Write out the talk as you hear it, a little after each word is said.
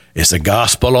It's a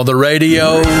gospel on the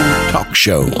radio talk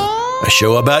show. A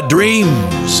show about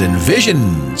dreams and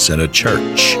visions and a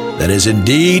church that is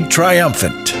indeed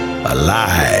triumphant,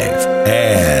 alive,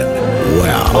 and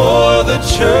well. For the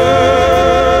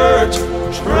church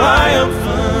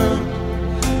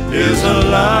triumphant is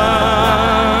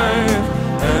alive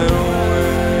and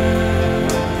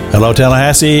well. Hello,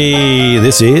 Tallahassee.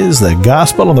 This is the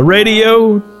Gospel on the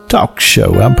Radio Talk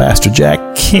Show. I'm Pastor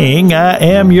Jack King. I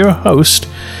am your host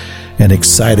and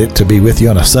excited to be with you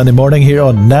on a Sunday morning here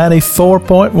on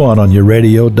 94.1 on your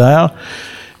radio dial.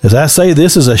 As I say,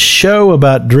 this is a show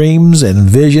about dreams and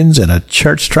visions and a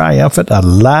church triumphant,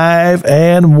 alive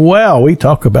and well. We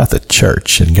talk about the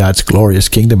church and God's glorious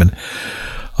kingdom and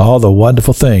all the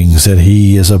wonderful things that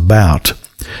He is about.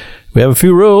 We have a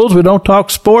few rules. We don't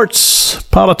talk sports,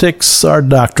 politics, or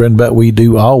doctrine, but we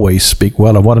do always speak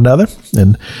well of one another.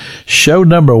 And show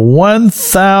number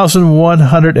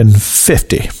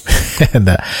 1,150. and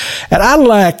I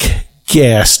like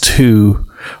guests who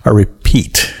are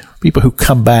repeat, people who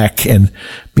come back and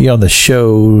be on the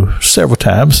show several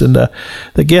times. And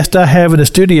the guest I have in the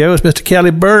studio is Mr. Kelly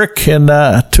Burke. And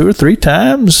 2 or 3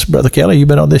 times, Brother Kelly, you've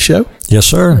been on this show? Yes,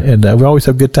 sir. And we always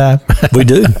have a good time. We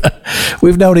do.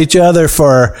 We've known each other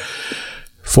for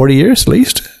 40 years at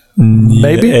least.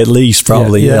 Maybe at least,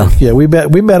 probably, yeah. We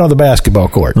met on the basketball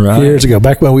court years ago,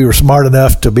 back when we were smart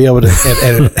enough to be able to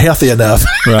and healthy enough,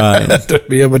 right, to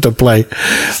be able to play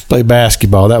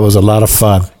basketball. That was a lot of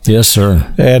fun. Yes,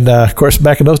 sir. And of course,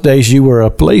 back in those days, you were a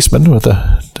policeman with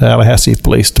the Tallahassee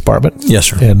Police Department. Yes,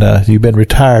 sir. And you've been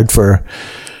retired for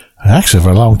a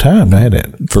long time, hasn't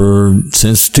it?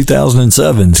 Since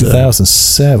 2007.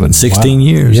 2007. 16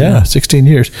 years. Yeah, 16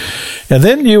 years. And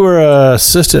then you were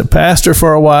assistant pastor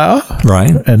for a while.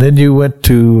 Right. And then you went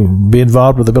to be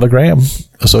involved with the Billy Graham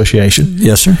Association.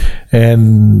 Yes, sir.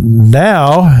 And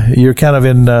now you're kind of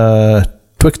in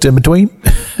twixt in between.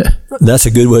 That's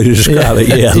a good way to describe it.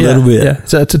 Yeah, a little bit. Yeah.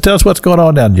 So tell us what's going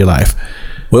on down in your life.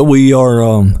 Well, we are,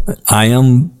 I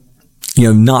am,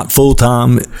 not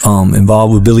full-time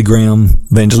involved with Billy Graham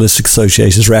Evangelistic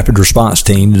Association's Rapid Response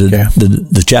Team,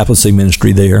 the chaplaincy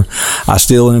ministry there. I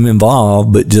still am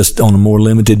involved, but just on a more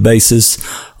limited basis,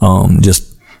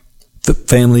 just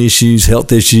family issues,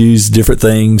 health issues, different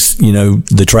things.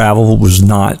 The travel was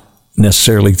not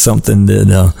necessarily something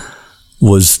that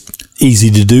was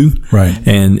easy to do, right,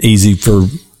 and easy for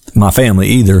my family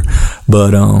either.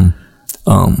 But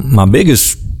my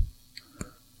biggest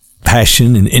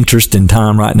passion and interest in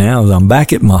time right now is I'm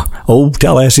back at my old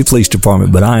Tallahassee Police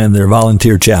Department, but I am their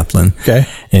volunteer chaplain. Okay.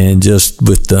 And just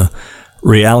with the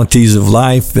realities of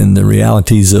life and the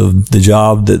realities of the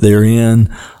job that they're in,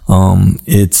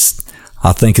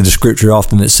 I think of the scripture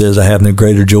often that says, I have no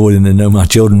greater joy than to know my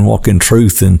children walk in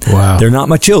truth. And they're not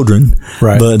my children,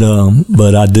 right, but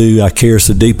I care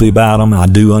so deeply about them. I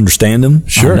do understand them.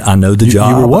 Sure. I know the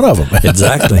job. You were one of them.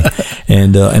 Exactly.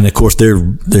 And of course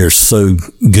they're so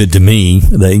good to me.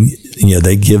 They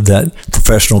give that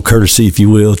professional courtesy, if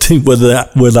you will, to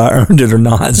whether I earned it or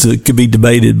not. So it could be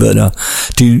debated, but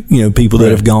to people that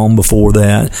have gone before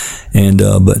that. And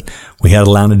but we had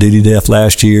a line of duty death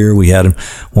last year. We had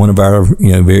one of our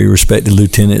very respected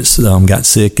lieutenants got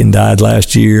sick and died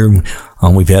last year.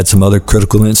 We've had some other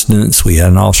critical incidents. We had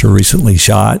an officer recently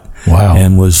shot. Wow.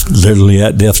 And was literally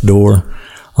at death's door.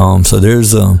 So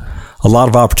there's a lot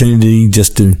of opportunity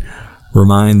just to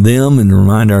remind them and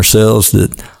remind ourselves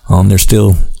that there's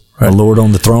still a Lord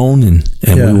on the throne, and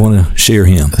we want to share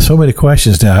Him. So many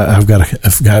questions now. I've got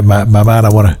my mind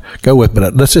I want to go with,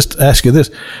 but let's just ask you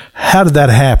this: how did that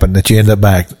happen that you ended up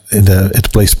back at the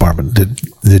police department?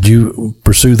 Did you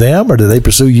pursue them, or did they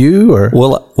pursue you? Or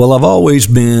well, I've always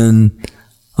been.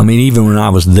 I mean, even when I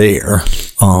was there,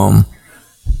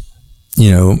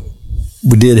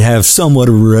 we did have somewhat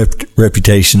of a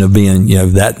reputation of being,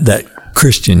 that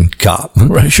Christian cop.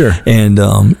 Right, sure. And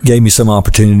gave me some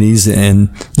opportunities. And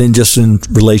then just in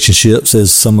relationships,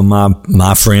 as some of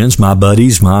my friends, my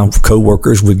buddies, my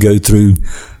coworkers would go through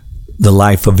the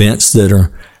life events that are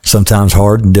sometimes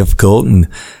hard and difficult, and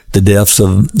the deaths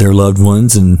of their loved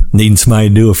ones and needing somebody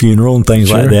to do a funeral and things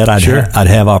like that, I'd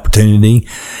have opportunity.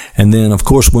 And then, of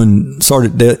course, when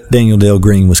Sergeant Daniel Dale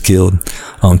Green was killed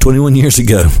 21 years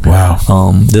ago.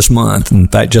 Wow. This month, in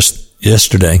fact, just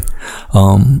yesterday,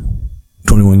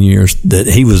 21 years, that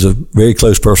he was a very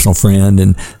close personal friend,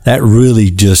 and that really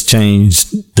just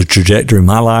changed the trajectory of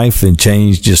my life and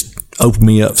opened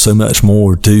me up so much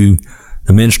more to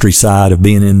the ministry side of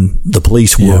being in the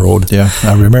police world. Yeah,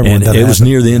 I remember. And it was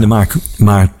near the end of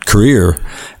my career,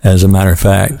 as a matter of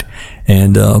fact.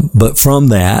 And but from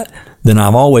that, then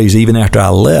I've always, even after I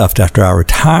left, after I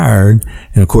retired,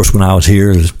 and of course when I was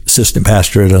here as assistant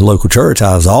pastor at a local church,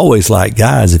 I was always like,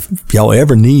 guys, if y'all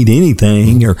ever need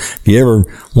anything, or if you ever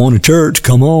want a church,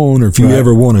 come on, or if you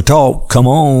ever want to talk, come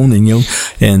on, and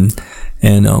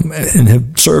and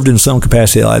have served in some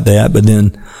capacity like that. But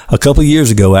then a couple of years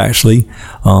ago, actually,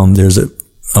 there's a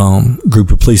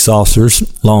group of police officers,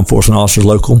 law enforcement officers,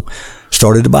 local,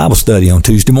 started a Bible study on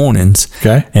Tuesday mornings.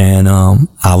 Okay. And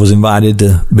I was invited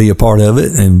to be a part of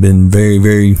it, and been very,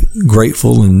 very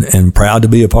grateful and proud to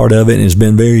be a part of it. And it's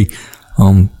been been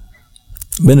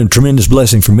a tremendous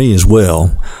blessing for me as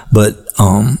well. But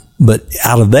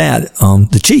out of that,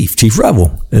 the Chief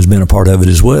Revel has been a part of it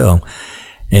as well.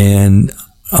 And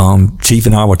Chief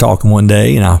and I were talking one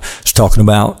day, and I was talking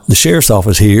about the sheriff's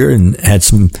office here, and had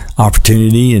some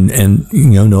opportunity, and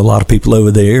know a lot of people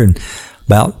over there, and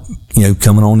about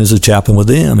coming on as a chaplain with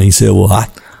them. And he said, well,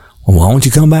 why don't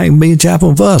you come back and be a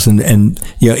chaplain with us? And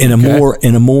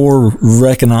in a more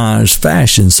recognized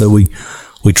fashion. So we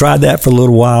tried that for a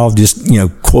little while, just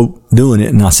quote doing it.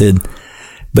 And I said,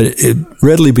 but it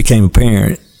readily became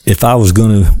apparent, if I was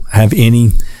going to have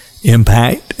any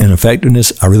impact and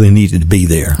effectiveness, I really needed to be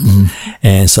there. Mm-hmm.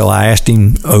 And so I asked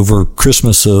him over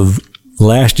Christmas of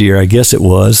last year, I guess it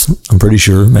was, I'm pretty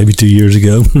sure, maybe 2 years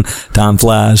ago. Time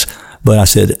flies. But I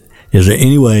said, is there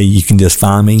any way you can just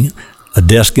find me a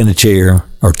desk and a chair,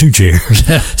 or 2 chairs,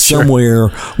 somewhere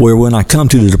where when I come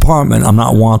to the department, I'm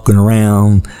not walking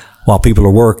around while people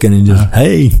are working and just,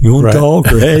 hey, you want to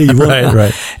talk? Or hey, you want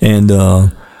to? And,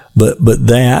 but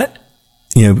that,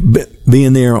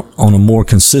 being there on a more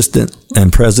consistent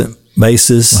and present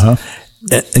basis,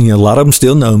 and, a lot of them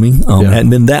still know me. Hadn't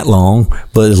been that long,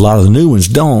 but a lot of the new ones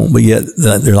don't. But yet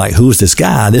they're like, "Who is this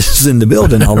guy? This is in the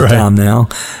building all the time now."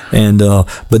 And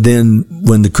but then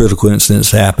when the critical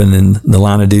incidents happen, and the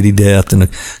line of duty death, and a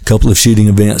couple of shooting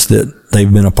events that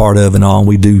they've been a part of, and all,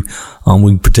 we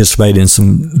participate in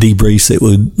some debriefs that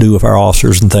we do with our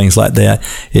officers and things like that.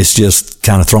 It's just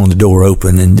kind of thrown the door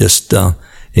open, and just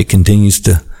it continues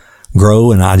to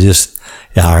grow. And I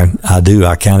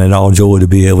count it all joy to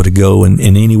be able to go and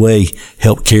in any way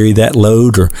help carry that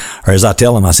load, or as I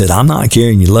tell them, I said, I'm not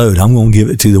carrying your load. I'm going to give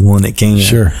it to the one that can.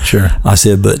 Sure. I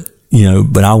said, but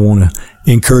I want to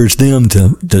encourage them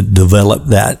to develop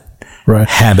that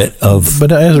habit of.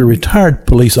 But as a retired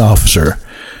police officer,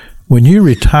 when you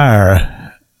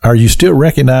retire, are you still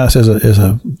recognized as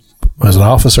an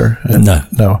officer?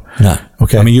 No.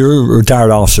 Okay. I mean, you're a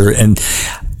retired officer, and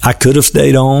I could have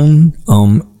stayed on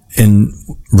in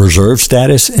reserve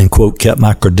status and quote kept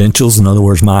my credentials. In other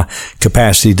words, my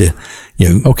capacity to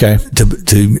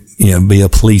be a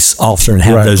police officer and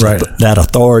have that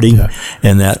authority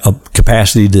and that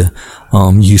capacity to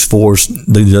use force,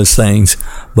 do those things.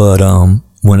 But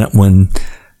when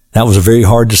that was a very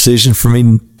hard decision for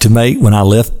me to make when I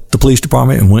left the police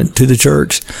department and went to the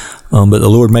church. But the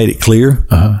Lord made it clear.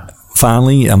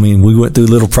 Finally, I mean, we went through a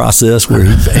little process where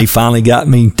he finally got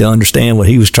me to understand what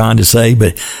he was trying to say,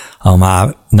 but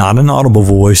I not an audible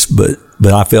voice, but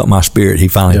I felt my spirit. He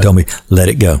finally told me, let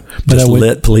it go. Just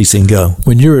let policing go.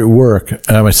 When you're at work,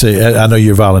 I would say, I know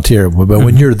you're a volunteer, but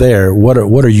when you're there, what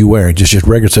are you wearing? Just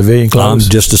regular civilian clothes?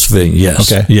 I'm just a civilian,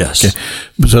 yes. Okay. Yes. Okay.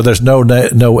 So there's no,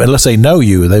 unless they know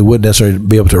you, they wouldn't necessarily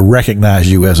be able to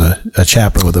recognize you as a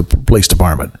chaplain with the police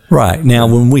department. Right. Now,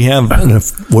 when we have,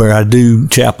 where I do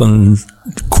chaplain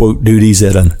quote duties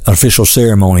at an official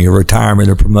ceremony, a retirement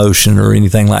or promotion or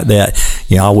anything like that,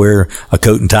 I'll wear a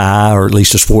coat and tie, or at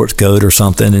least a sports coat or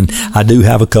something. And I do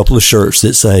have a couple of shirts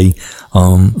that say,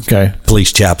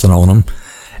 police chaplain on them.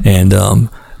 And,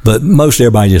 but most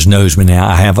everybody just knows me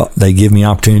now. They give me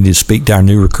opportunity to speak to our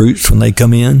new recruits when they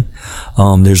come in.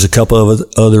 There's a couple of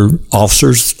other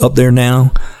officers up there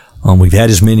now. We've had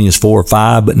as many as 4 or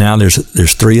 5, but now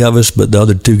there's 3 of us, but the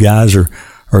other 2 guys are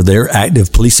they're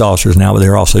active police officers now, but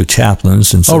they're also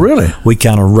chaplains. And so really? We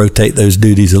kind of rotate those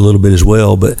duties a little bit as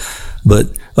well. But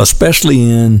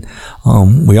especially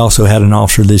we also had an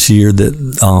officer this year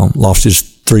that lost his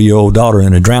 3-year-old daughter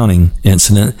in a drowning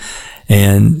incident,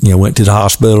 and went to the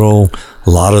hospital. It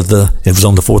was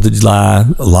on the 4th of July.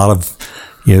 A lot of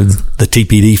the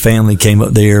TPD family came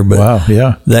up there, but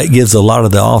that gives a lot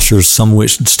of the officers, some of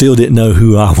which still didn't know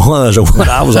who I was or what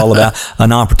I was all about,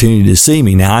 an opportunity to see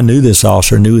me. Now, I knew this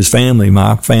officer, knew his family.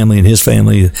 My family and his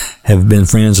family have been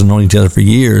friends and known each other for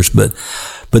years, but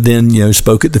but then,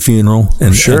 spoke at the funeral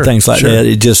and things like that.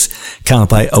 It just kind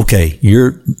of like, okay,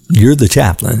 you're the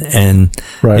chaplain, and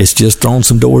it's just thrown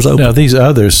some doors open. Now, these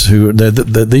others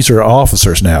these are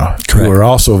officers now who are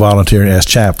also volunteering as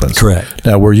chaplains. Correct.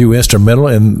 Now, were you instrumental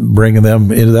in bringing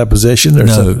them into that position? Or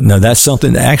No, that's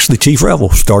something that actually Chief Revel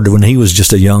started when he was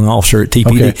just a young officer at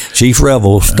TPD. Okay. Chief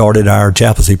Revel started our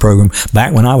chaplaincy program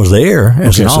back when I was there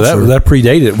as an officer. So that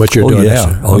predated what you're doing now.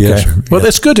 Sir. Oh, yes, sir. Well,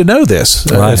 it's good to know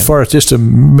this. As far as just a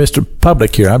Mr.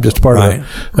 Public here, I'm just a part of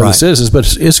the citizens,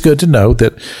 but it's good to know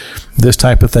that this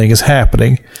type of thing is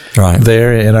happening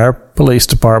there in our police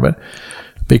department,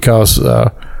 because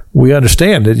we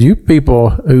understand that you people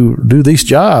who do these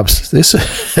jobs, this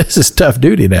is tough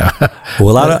duty now.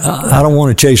 Well, I don't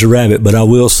want to chase a rabbit, but I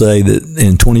will say that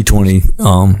in 2020,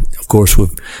 of course,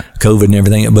 with COVID and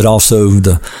everything, but also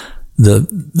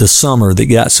the summer that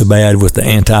got so bad with the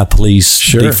anti-police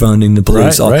defunding the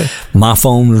police, my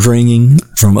phone was ringing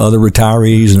from other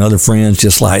retirees and other friends,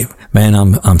 just like, man,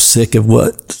 I'm sick of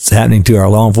what's happening to our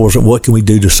law enforcement. What can we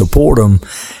do to support them?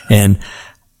 And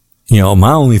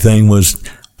my only thing was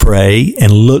pray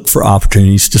and look for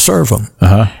opportunities to serve them.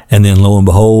 And then lo and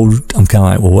behold, I'm kind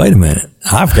of like, well, wait a minute,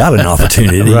 I've got an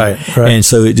opportunity. Right. And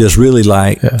so it just really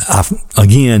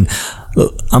again,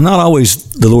 I'm not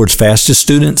always the Lord's fastest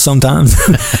student. Sometimes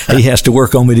he has to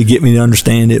work on me to get me to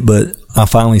understand it. But I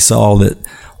finally saw that,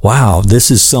 wow,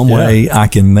 this is some way I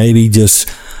can maybe just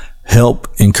help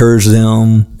encourage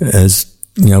them, as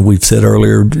we've said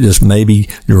earlier, just maybe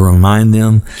to remind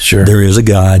them there is a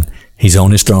God. He's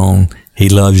on his throne. He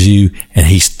loves you, and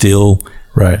he's still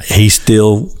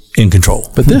in control.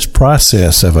 But this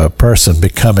process of a person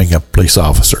becoming a police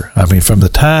officer, I mean, from the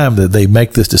time that they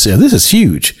make this decision, this is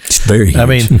huge. It's very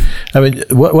huge. I mean,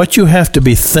 what you have to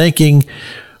be thinking,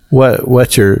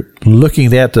 what you're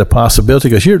looking at, the possibility,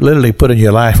 because you're literally putting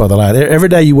your life on the line. Every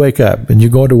day you wake up and you're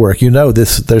going to work,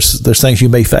 there's things you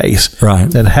may face.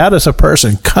 Right. And how does a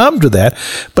person come to that?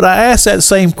 But I asked that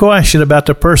same question about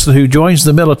the person who joins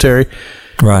the military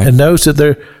and knows that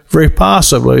they're very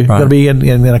possibly going to be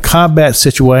in a combat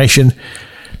situation.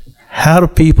 How do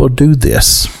people do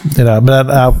this?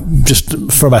 I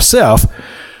just for myself,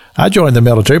 I joined the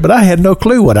military, but I had no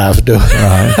clue what I was doing.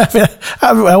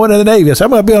 I went in the Navy. I said,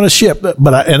 I'm going to be on a ship,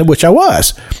 which I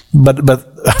was. But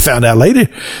I found out later,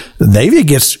 the Navy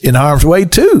gets in harm's way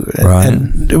too.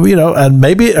 And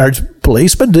maybe our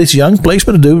policemen, these young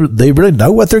policemen, do they really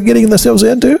know what they're getting themselves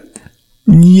into?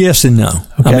 Yes and no.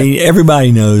 Okay. I mean,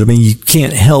 everybody knows. I mean, you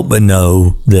can't help but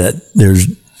know that there's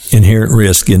inherent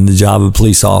risk in the job of a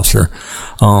police officer.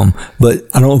 But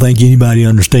I don't think anybody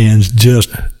understands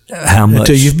just how much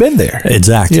until you've been there.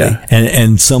 Exactly. Yeah.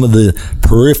 And some of the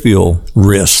peripheral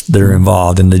risks that are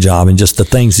involved in the job, and just the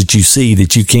things that you see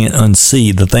that you can't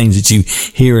unsee, the things that you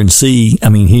hear and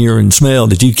smell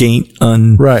that you can't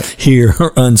unhear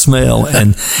or unsmell.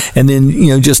 And then,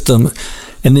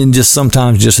 and then just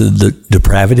sometimes just the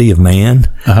depravity of man,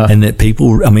 and that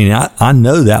people, I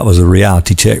know that was a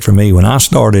reality check for me. When I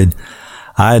started,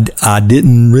 I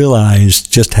didn't realize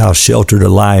just how sheltered a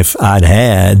life I'd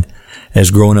had as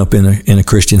growing up in a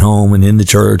Christian home and in the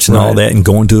church and all that, and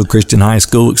going to a Christian high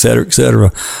school, et cetera, et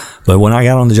cetera. But when I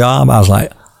got on the job, I was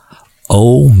like,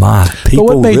 oh my,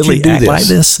 people really act like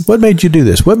this? What made you do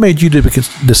this? What made you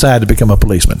decide to become a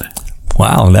policeman?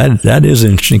 Wow, that is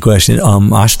an interesting question.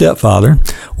 My stepfather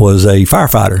was a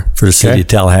firefighter for the city of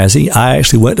Tallahassee. I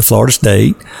actually went to Florida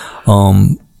State.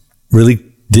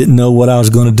 Really didn't know what I was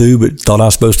going to do, but thought I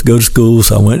was supposed to go to school,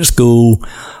 so I went to school.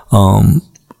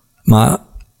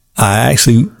 I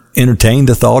actually entertained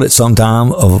the thought at some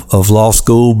time of law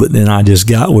school, but then I just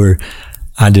got where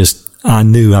I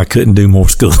knew I couldn't do more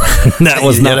school. That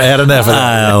was not had enough of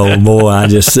that. Oh boy,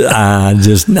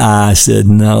 I said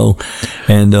no.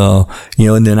 And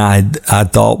and then I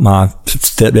thought my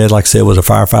stepdad, like I said, was a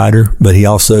firefighter, but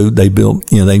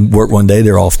they worked one day,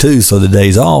 they're off too. So the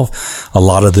days off, a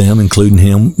lot of them, including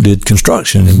him, did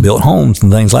construction and built homes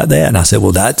and things like that. And I said,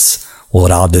 well, that's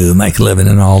what I'll do, make a living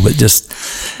and all, but just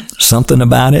something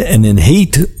about it. And then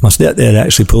my stepdad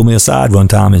actually pulled me aside one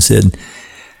time and said,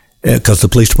 because the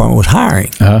police department was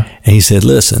hiring. And he said,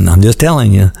 listen, I'm just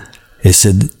telling you. He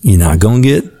said, you're not going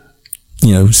to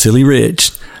get, silly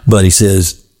rich. But he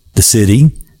says, the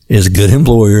city is a good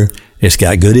employer. It's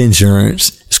got good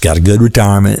insurance. It's got a good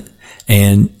retirement.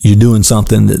 And you're doing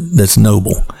something that's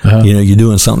noble. You're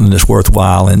doing something that's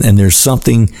worthwhile. And there's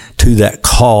something to that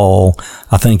call.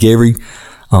 I think every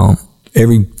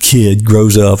kid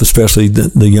grows up, especially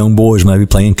the young boys, maybe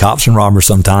playing cops and robbers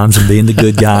sometimes and being the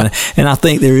good guy. And I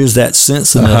think there is that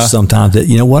sense in us sometimes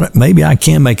that, maybe I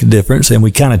can make a difference. And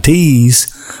we kind of tease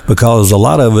because a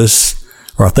lot of us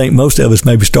or I think most of us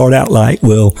maybe start out like,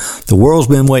 well, the world's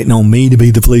been waiting on me to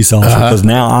be the police officer because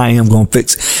now I am going to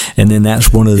fix. And then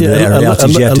that's one of the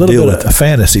realities you have to deal with. A little bit of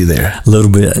fantasy there. A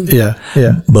little bit. Yeah.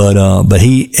 But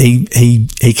he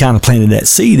kind of planted that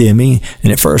seed in me.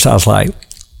 And at first I was like,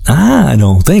 I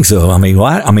don't think so. I mean,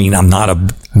 I'm not a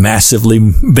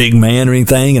massively big man or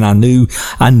anything, and I knew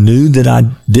that I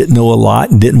didn't know a lot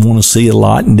and didn't want to see a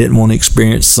lot and didn't want to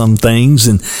experience some things,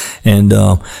 and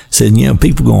said,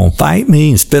 people going to fight me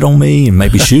and spit on me and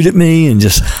maybe shoot at me and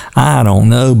just, I don't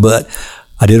know. But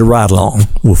I did a ride along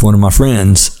with one of my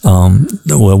friends.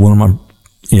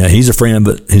 He's a friend,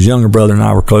 but his younger brother and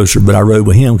I were closer, but I rode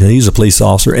with him because he's a police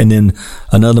officer. And then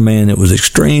another man that was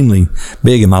extremely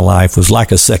big in my life, was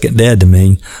like a second dad to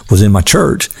me, was in my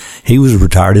church. He was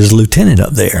retired as a lieutenant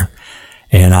up there.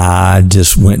 And I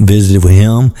just went and visited with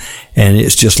him. And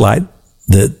it's just like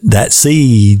that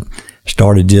seed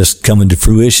started just coming to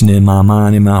fruition in my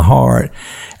mind, in my heart.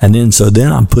 And then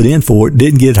I put in for it,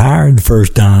 didn't get hired the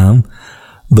first time.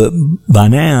 But by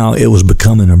now, it was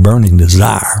becoming a burning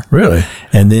desire. Really?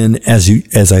 And then as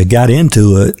I got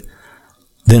into it,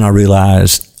 then I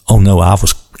realized, oh no, I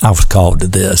was called to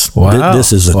this. Wow.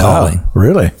 This is a calling.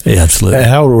 Really? Yeah, absolutely. And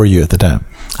how old were you at the time?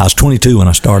 I was 22 when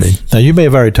I started. Now, you may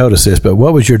have already told us this, but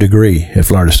what was your degree at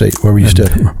Florida State? Where were you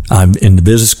studying? I'm in the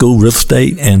business school, real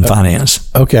estate, and finance.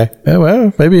 Okay.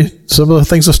 Well, maybe some of the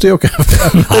things will still come.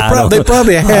 They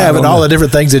probably have, and all the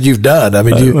different things that you've done. I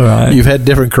mean, you've had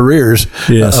different careers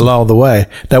along the way.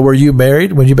 Now, were you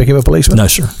married when you became a policeman? No,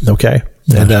 sir. Okay.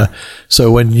 And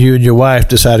so when you and your wife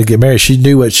decided to get married, she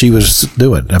knew what she was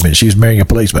doing. I mean, she was marrying a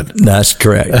policeman. That's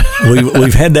correct.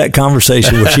 We've had that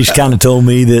conversation where she's kind of told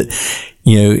me that,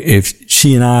 if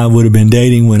she and I would have been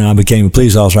dating when I became a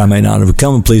police officer, I may not have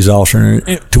become a police officer.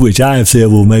 To which I have said,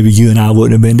 well, maybe you and I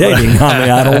wouldn't have been dating. I mean,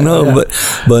 I don't know, but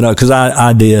because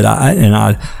I did,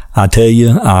 I tell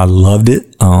you, I loved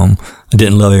it. I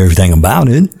didn't love everything about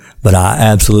it, but I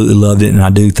absolutely loved it, and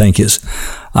I do think it's.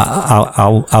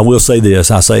 I will say this.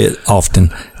 I say it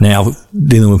often now,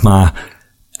 dealing with my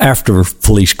after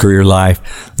police career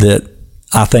life, that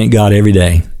I thank God every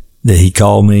day that he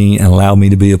called me and allowed me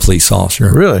to be a police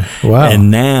officer. Really? Wow.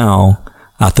 And now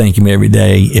I thank him every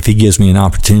day if he gives me an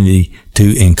opportunity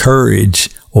to encourage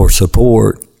or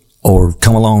support or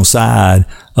come alongside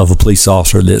of a police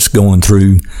officer that's going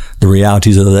through the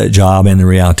realities of that job and the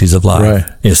realities of life.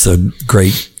 Right. It's a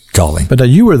great calling. But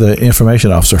you were the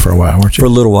information officer for a while, weren't you? For a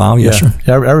little while, yes, sir.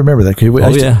 Yeah, I remember that.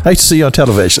 I used to see you on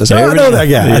television. I said, I know that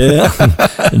guy.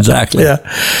 Yeah, exactly. Yeah.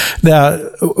 Now,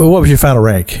 what was your final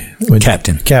rank?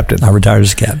 Captain. Captain. I retired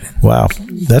as a captain. Wow.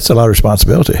 That's a lot of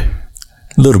responsibility. A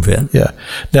little bit. Yeah.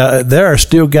 Now, there are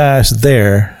still guys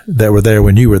there that were there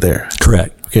when you were there.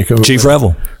 Correct. Okay. Cool. Chief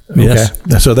Revel. Yes.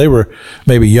 Okay. So they were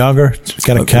maybe younger,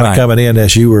 kind of coming in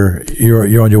as you're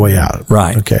on your way out.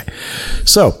 Right. Okay.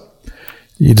 So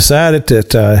you decided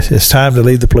that it's time to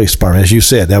leave the police department. As you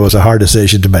said, that was a hard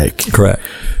decision to make. Correct.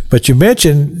 But you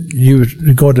mentioned you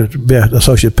were going to be an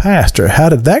associate pastor. How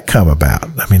did that come about?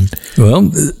 I mean, well,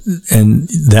 and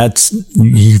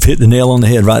you've hit the nail on the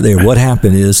head right there. What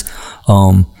happened is,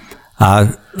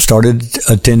 I started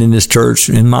attending this church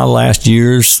in my last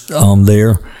years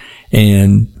there,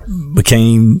 and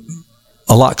became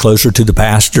a lot closer to the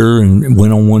pastor, and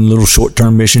went on one little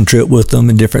short-term mission trip with them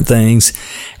and different things.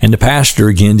 And the pastor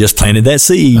again just planted that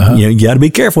seed. You got to be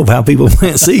careful of how people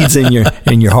plant seeds in your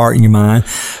heart and your mind.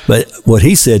 But what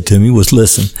he said to me was,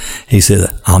 listen, he said,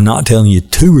 I'm not telling you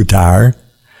to retire,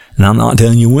 and I'm not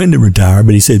telling you when to retire,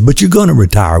 but he said, but you're going to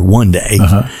retire one day.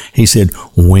 He said,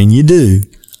 when you do,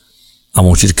 I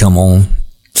want you to come on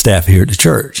staff here at the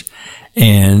church.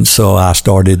 And so I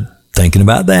started thinking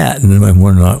about that, and then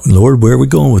wondering, Lord, where are we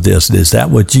going with this? Is that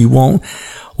what you want?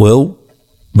 Well,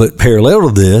 but parallel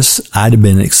to this, I'd have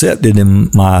been accepted in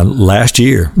my last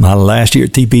year at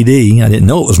TPD. I didn't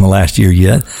know it was my last year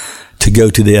yet, to go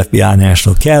to the FBI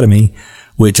National Academy,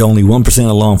 which only 1%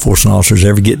 of law enforcement officers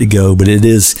ever get to go, but it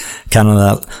is kind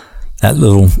of that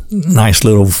little nice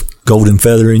little golden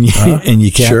feather in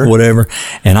your cap, or whatever.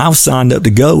 And I was signed up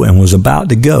to go and was about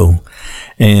to go.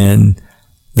 And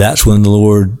that's when the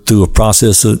Lord, through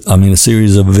a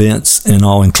series of events and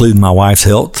all, including my wife's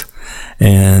health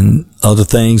and other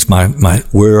things, my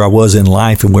where I was in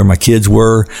life and where my kids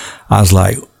were, I was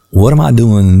like, what am I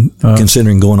doing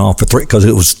considering going off for because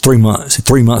it was 3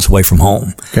 months away from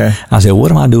home. Okay. I said,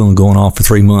 what am I doing going off for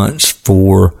 3 months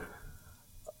for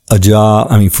a job?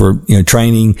 I mean, for,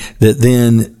 training that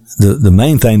then the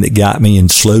main thing that got me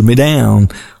and slowed me down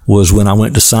was when I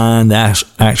went to sign the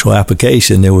actual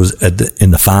application. There was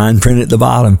in the fine print at the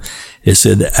bottom, it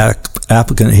said the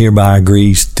applicant hereby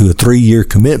agrees to a 3-year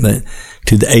commitment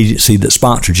to the agency that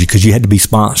sponsored you, because you had to be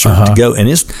sponsored to go. And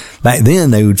back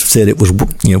then they said it was,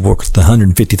 worth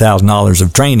 $150,000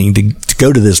 of training to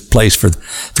go to this place for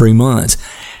 3 months.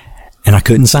 And I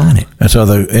couldn't sign it. And so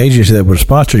the agency that would have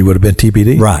sponsored you would have been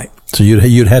TPD? Right. So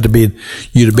you'd have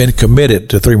been committed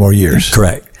to 3 more years.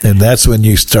 Correct. And that's when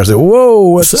you start saying,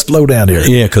 whoa, let's slow down here.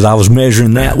 Yeah, because I was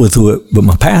measuring that but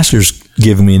my pastor's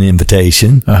giving me an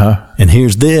invitation. And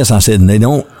here's this. I said, and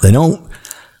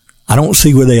I don't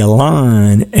see where they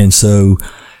align. And so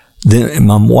then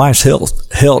my wife's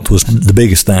health was the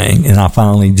biggest thing. And I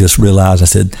finally just realized, I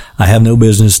said, I have no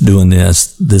business doing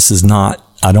this.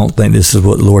 I don't think this is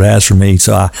what the Lord has for me.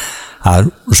 So I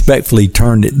respectfully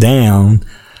turned it down,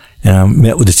 and I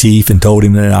met with the chief and told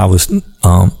him that I was,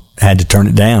 had to turn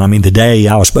it down. I mean, the day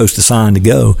I was supposed to sign to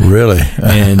go. Really?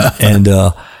 and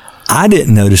I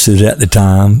didn't notice it at the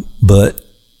time, but,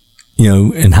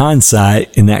 in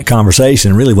hindsight, in that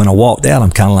conversation, really when I walked out,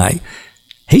 I'm kind of like,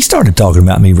 he started talking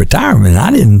about me retirement. I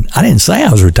didn't say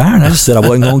I was retiring. I just said I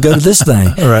wasn't going to go to this thing.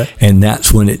 All right. And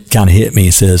that's when it kind of hit me.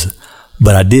 It says,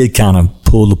 but I did kind of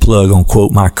pull the plug on,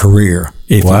 quote, my career,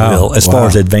 if you will, as far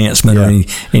as advancement or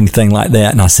anything like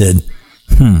that. And I said,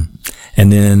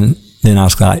 And then I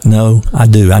was like, no, I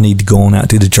do. I need to go on out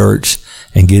to the church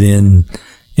and get in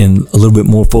a little bit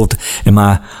more full. And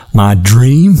my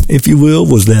dream, if you will,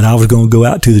 was that I was going to go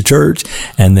out to the church,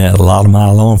 and that a lot of my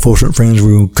law enforcement friends were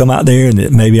going to come out there, and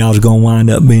that maybe I was going to wind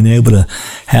up being able to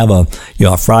have a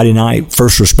Friday night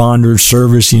first responders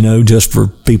service, just for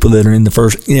people that are in the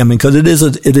first. Because it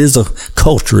is a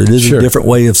culture. It is a different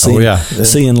way of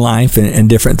seeing life and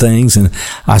different things. And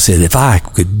I said,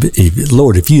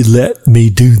 Lord, if you'd let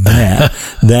me do that,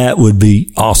 that would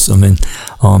be awesome. And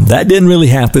that didn't really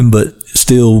happen, but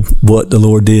still, what the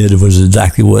Lord did was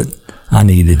exactly what I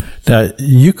needed. Now,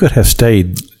 you could have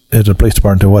stayed at the police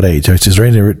department to what age? Is there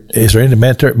any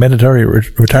mandatory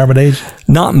retirement age?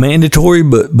 Not mandatory,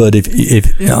 but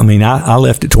if I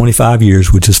left at 25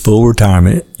 years, which is full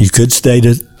retirement. You could stay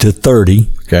to 30,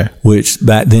 okay, which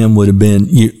back then would have been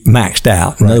maxed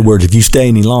out. In other words, if you stay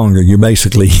any longer, you're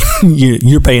basically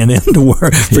you're paying them to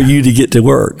work for you to get to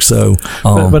work. So,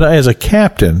 but as a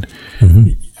captain.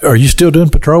 Are you still doing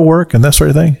patrol work and that sort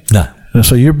of thing? No.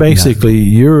 So you're basically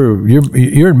you're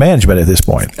in management at this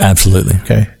point. Absolutely.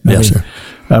 Okay. Yes, sir.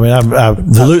 I mean,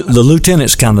 the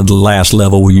lieutenant's kind of the last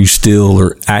level where you still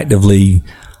are actively,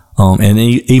 and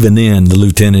even then, the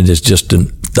lieutenant is just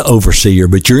the overseer.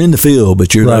 But you're in the field.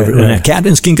 But you're and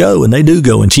captains can go, and they do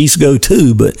go, and chiefs go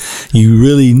too. But you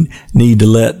really need to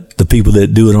let the people that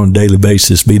do it on a daily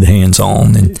basis be the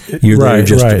hands-on, and you're there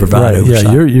just to provide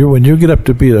oversight. Yeah, you're when you get up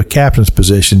to be a captain's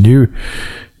position, you're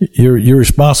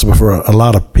responsible for a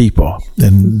lot of people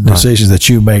and decisions that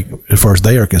you make as far as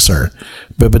they are concerned.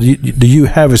 But do you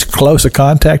have as close a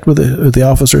contact with the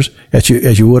officers as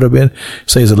you would have been,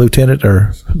 say, as a lieutenant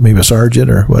or maybe a sergeant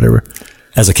or whatever?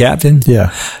 As a captain?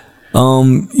 Yeah.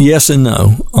 Yes and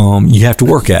no. You have to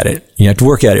work at it. You have to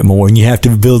work at it more, and you have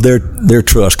to build their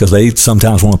trust, because they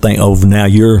sometimes want to think, oh, now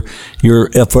you're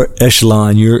upper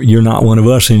echelon. You're not one of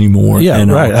us anymore. Yeah,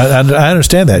 and, right. I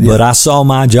understand that. But I saw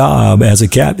my job as a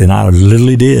captain. I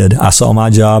literally did. I saw my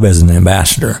job as an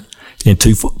ambassador in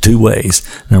two ways.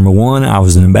 Number one, I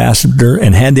was an ambassador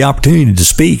and had the opportunity to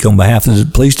speak on behalf of the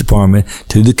police department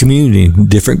to the community,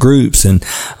 different groups. And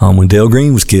when Dale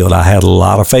Green was killed, I had a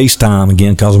lot of face time,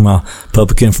 again, because of my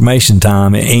public information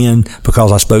time and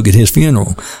because I spoke at his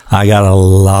funeral. I got a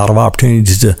lot of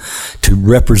opportunities to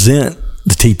represent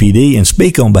the TPD and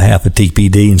speak on behalf of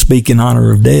TPD and speak in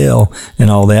honor of Dale and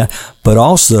all that. But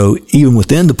also, even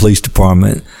within the police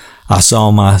department, I saw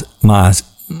my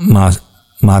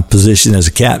position as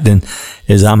a captain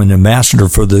is I'm an ambassador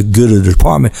for the good of the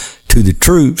department to the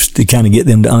troops, to kind of get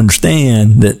them to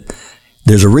understand that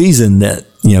there's a reason that,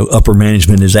 upper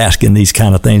management is asking these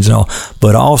kind of things and all.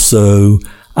 But also,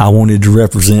 I wanted to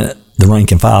represent the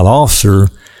rank and file officer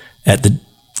at the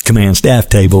command staff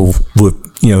table with,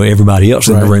 everybody else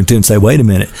in the room too, and say, wait a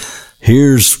minute,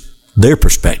 here's their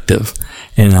perspective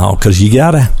and all, because you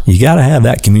gotta have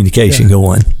that communication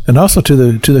going, and also to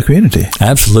the community.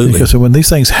 Absolutely, because when these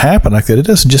things happen like that, it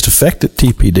doesn't just affect the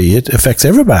TPD; it affects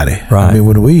everybody. Right. I mean,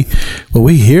 when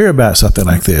we hear about something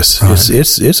like this,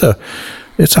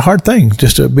 it's a hard thing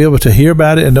just to be able to hear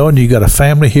about it and knowing you got a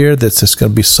family here that's just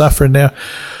going to be suffering now.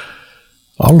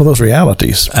 All of those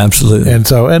realities. Absolutely. And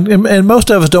so, and most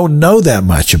of us don't know that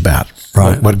much about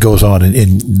what goes on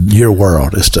in your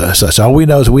world. It's all we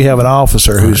know is we have an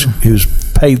officer who's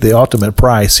paid the ultimate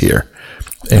price here.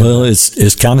 And well,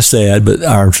 it's kind of sad, but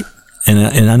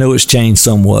and I know it's changed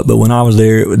somewhat, but when I was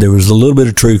there was a little bit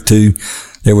of truth too.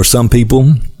 There were some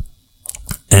people,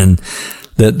 and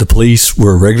that the police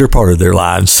were a regular part of their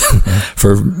lives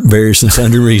for various and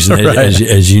sundry reasons,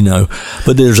 as you know.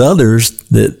 But there's others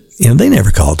that, they never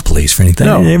called the police for anything.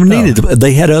 They never needed to.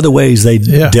 They had other ways they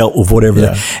dealt with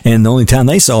whatever. And the only time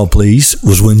they saw police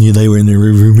was when they were in the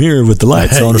rearview mirror with the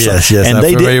lights on. Yes, and I'm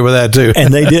familiar with that too.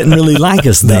 And they didn't really like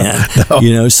us then.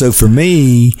 No. So for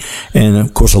me, and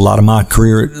of course, a lot of my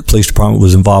career at the police department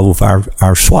was involved with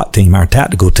our SWAT team, our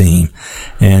tactical team.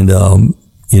 And,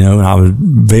 and I was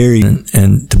very,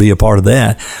 and to be a part of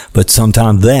that, but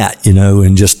sometimes that,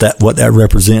 and just that, what that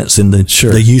represents in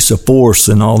the use of force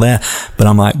and all that. But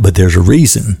I'm like, but there's a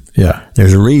reason. Yeah.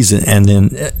 There's a reason. And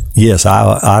then, yes,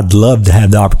 I'd love to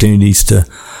have the opportunities to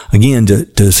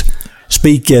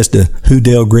speak as to who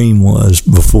Dale Green was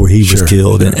before he was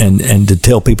killed and to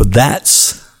tell people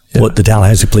that's what the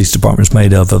Tallahassee Police Department is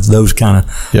made of those kind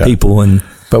of people.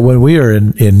 But when we are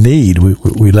in need,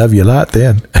 we love you a lot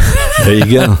then. There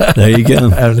you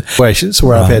go. Situations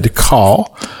where I've had to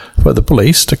call for the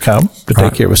police to come to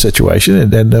take care of a situation,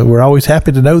 and then we're always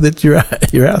happy to know that you're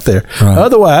out there. Right.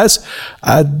 Otherwise,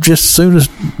 I'd just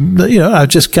I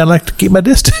just kind of like to keep my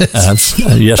distance.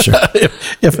 Yes, sir.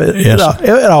 if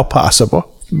at all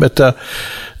possible. But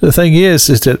the thing is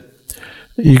that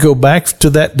you go back to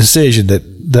that decision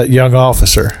that young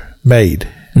officer made,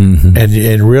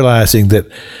 and realizing that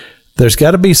there's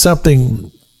got to be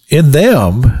something in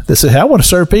them that says, I want to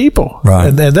serve people. Right.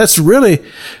 And that's really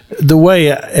the way,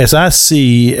 as I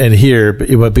see and hear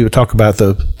when people talk about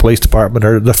the police department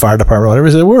or the fire department or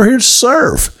whatever, they say, we're here to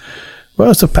serve. Well,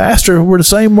 as a pastor, we're the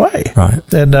same way. Right.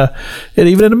 And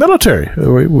even in the military,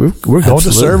 we're going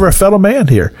to serve our fellow man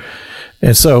here.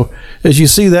 And so as you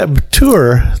see that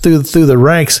mature through the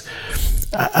ranks,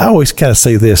 I always kind of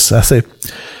say this. I say,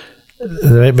 I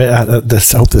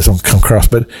hope this don't come across,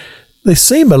 but they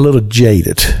seem a little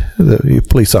jaded, the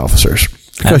police officers,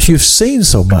 because you've seen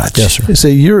so much. Yes, sir. You see,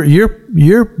 your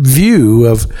view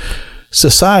of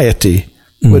society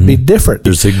would be different.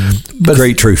 There's a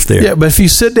great truth there. Yeah, but if you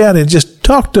sit down and just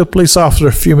talk to a police officer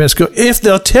a few minutes ago, if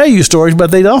they'll tell you stories,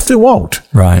 but they often won't.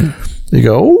 Right. You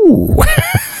go, ooh,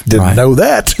 didn't know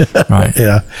that. Right.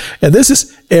 And this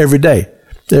is every day.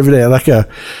 Every day, like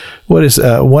what is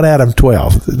 1 Adam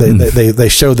 12? They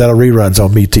show that on reruns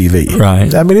on MeTV.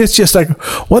 Right. I mean, it's just like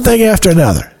one thing after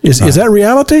another. Is that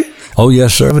reality? Oh,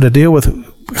 yes, sir. Having to deal with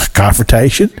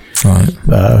confrontation. Right.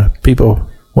 People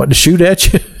wanting to shoot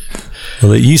at you.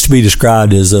 Well, it used to be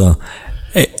described as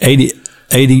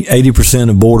 80%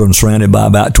 of boredom surrounded by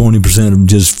about 20% of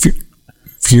just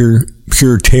pure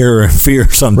terror and fear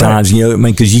sometimes, right.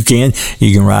 because you can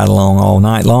ride along all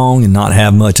night long and not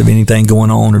have much of anything going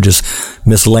on, or just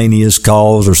miscellaneous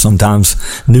calls, or sometimes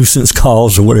nuisance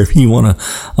calls, or whatever you want to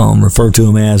refer to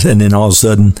them as. And then all of a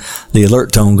sudden the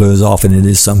alert tone goes off and it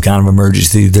is some kind of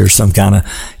emergency. There's some kind of,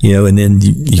 and then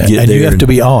you get and there. You have to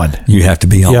be on. You have to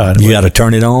be on. Yeah, you got to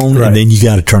turn it on, right. And then you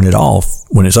got to turn it off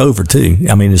when it's over too.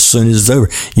 I mean, as soon as it's over,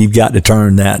 you've got to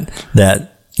turn that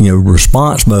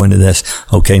response mode into this.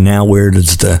 Okay, now where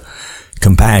does the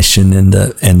compassion and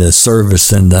the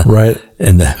service and the right.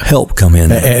 and the help come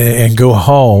in and go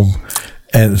home,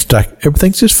 and it's like,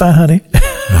 everything's just fine, honey.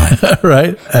 Right.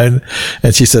 Right. And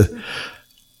she said,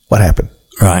 what happened?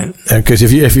 Right. Because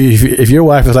if your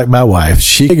wife is like my wife,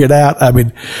 she figured out, I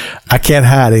mean, I can't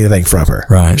hide anything from her.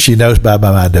 Right. She knows by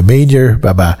my demeanor,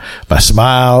 by my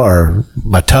smile or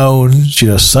my tone, she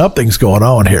knows something's going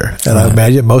on here. And right. I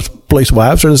imagine most police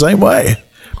wives are the same way.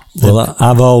 Well,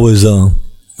 I've always,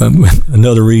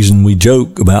 another reason we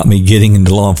joke about me getting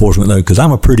into law enforcement, though, because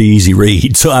I'm a pretty easy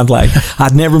read. So I'm like,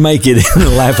 I'd never make it in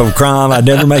the life of crime. I'd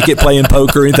never make it playing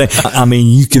poker or anything. I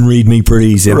mean, you can read me pretty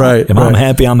easy. Right. If I'm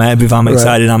happy, I'm happy. If I'm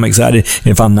excited, I'm excited. And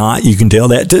if I'm not, you can tell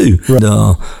that too.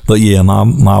 Right. But yeah,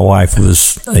 my wife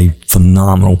was a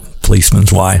phenomenal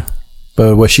policeman's wife.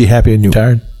 But was she happy when you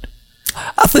retired?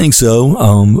 I think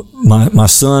so. My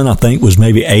son, I think, was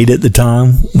maybe 8 at the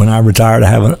time when I retired. I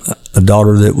have a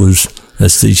daughter that was,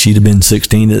 let's see, she'd have been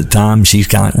 16 at the time. She's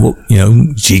kind of,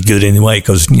 she's good anyway,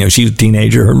 because, she was a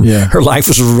teenager. Her life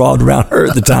was revolved around her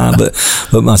at the time.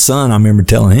 But my son, I remember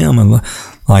telling him, I'm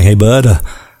like, hey, bud,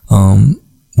 I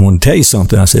want to tell you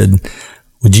something. I said,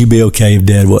 would you be okay if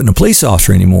Dad wasn't a police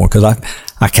officer anymore? Because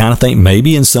I kind of think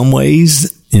maybe in some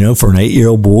ways, for an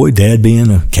 8-year-old boy, Dad being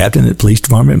a captain at the police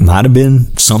department might have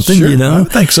been something, sure, I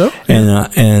think so.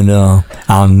 And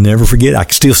I'll never forget, I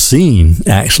can still see him,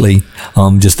 actually,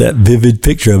 just that vivid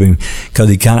picture of him, because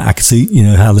I could see,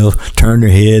 how they'll turn their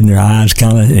head and their eyes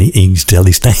kind of, he can tell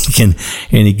he's thinking,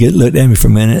 and he looked at me for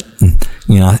a minute, and,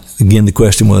 again, the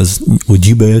question was, would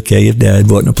you be okay if Dad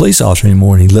wasn't a police officer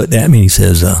anymore? And he looked at me and he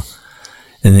says,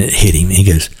 and it hit him, he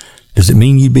goes, does it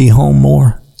mean you'd be home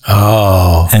more?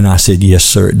 Oh. And I said, yes,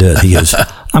 sir, it does. He goes,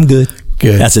 I'm good.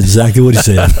 Good. That's exactly what he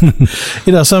said.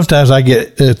 Sometimes I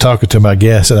get talking to my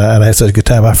guests, and I have such a good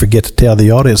time, I forget to tell the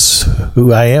audience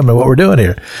who I am and what we're doing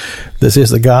here. This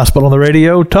is the Gospel on the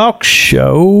Radio talk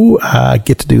show. I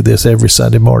get to do this every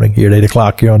Sunday morning here at 8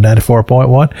 o'clock here on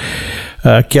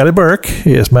 94.1. Kelly Burke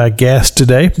is my guest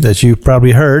today. As you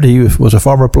probably heard, he was a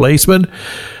former policeman,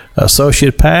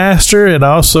 associate pastor, and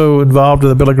also involved in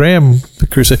the Billy Graham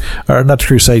crusade, or not the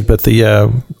crusade, but the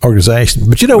organization.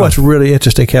 But you know what's really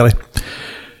interesting, Kelly?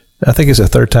 I think it's the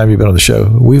third time you've been on the show.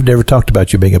 We've never talked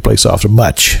about you being a police officer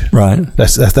much. Right.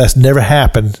 That's never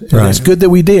happened. And right. It's good that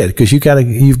we did, because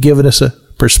you've given us a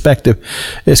perspective.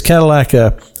 It's kind of like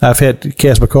I've had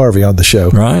Cass McCarvey on the show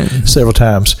several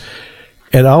times.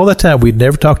 And all the time, we'd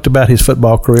never talked about his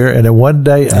football career. And then one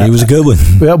day... He was a good one.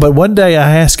 Well, but one day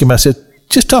I asked him, I said,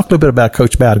 just talk a little bit about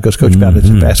Coach Bowden, because Coach Bowden has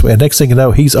passed away. And next thing you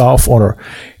know, he's off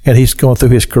and he's going through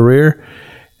his career.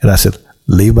 And I said,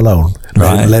 leave him alone.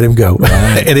 Let him go.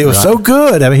 Right. And it was so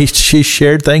good. I mean, she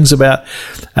shared things about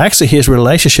actually his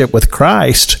relationship with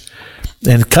Christ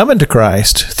and coming to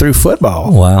Christ through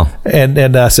football. Wow. And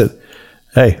I said,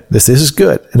 hey, this is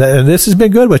good. And this has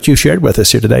been good what you shared with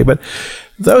us here today. But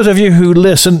those of you who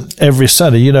listen every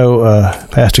Sunday,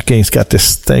 Pastor King's got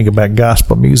this thing about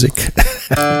gospel music.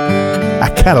 I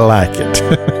kind of like it.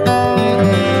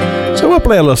 So we'll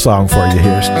play a little song for you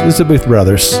here. This is the Booth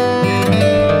Brothers.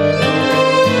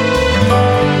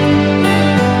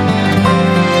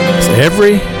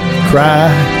 Every cry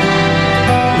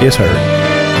is heard.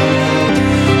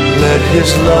 Let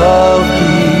his love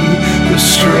be the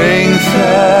strength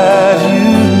that you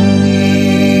need.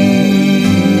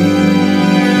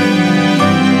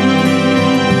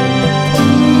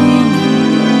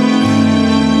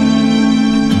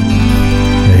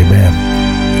 Amen.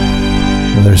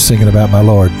 And they're singing about my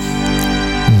Lord.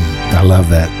 I love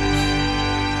that.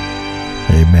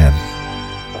 Amen.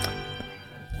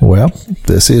 Well,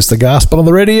 this is the Gospel on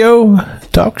the Radio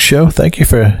talk show. Thank you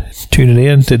for tuning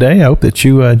in today. I hope that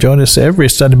you join us every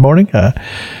Sunday morning.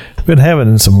 We've been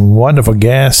having some wonderful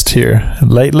guests here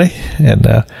lately,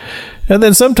 and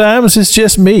then sometimes it's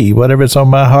just me. Whatever it's on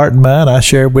my heart and mind, I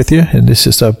share it with you, and it's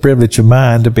just a privilege of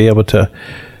mine to be able to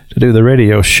do the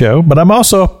radio show. But I'm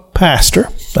also a pastor.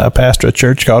 I pastor a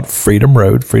church called Freedom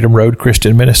Road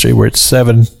Christian Ministry. We're at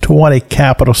 720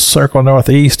 Capitol Circle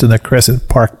Northeast in the Crescent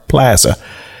Park Plaza.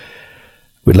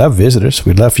 We'd love visitors.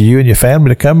 We'd love for you and your family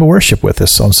to come and worship with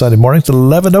us on Sunday mornings at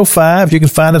 11:05. You can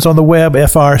find us on the web,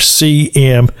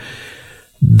 frcm.us.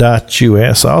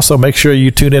 Also, make sure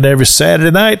you tune in every Saturday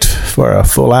night for a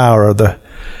full hour of the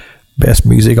best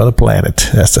music on the planet.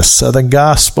 That's the Southern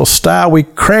Gospel style. We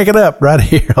crank it up right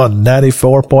here on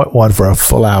 94.1 for a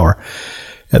full hour.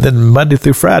 And then Monday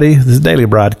through Friday, this daily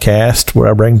broadcast where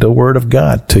I bring the Word of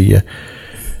God to you.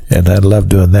 And I love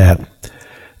doing that.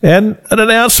 And an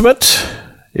announcement.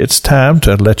 It's time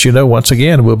to let you know once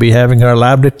again, we'll be having our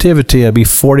live nativity. It'll be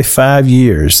 45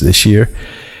 years this year.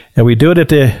 And we do it at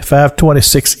the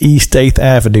 526 East 8th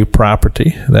Avenue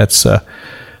property. That's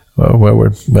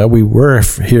we were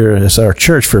here as our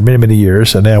church for many, many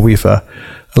years. And now we've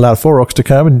allowed Four Oaks to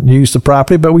come and use the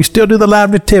property. But we still do the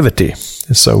live nativity.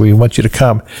 And so we want you to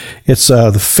come. It's the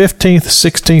 15th,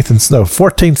 16th,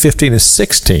 14th, 15th, and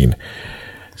 16th.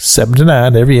 7 to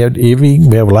 9 every evening.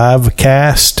 We have live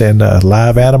cast and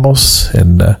live animals,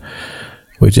 and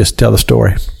we just tell the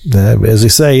story. As they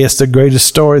say, it's the greatest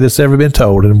story that's ever been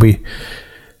told. And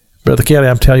Brother Kelly,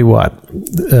 I'm telling you what,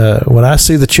 when I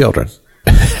see the children,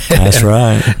 that's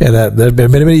right. And there's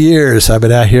been many, many years I've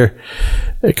been out here,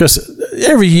 because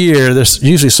every year there's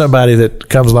usually somebody that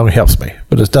comes along and helps me,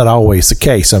 but it's not always the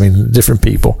case. I mean, different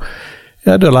people.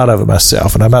 I do a lot of it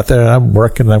myself, and I'm out there and I'm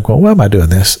working and I'm going, why am I doing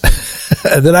this?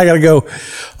 And then I got to go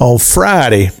on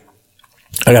Friday.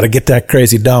 I got to get that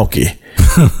crazy donkey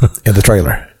in the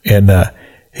trailer. And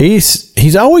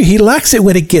he likes it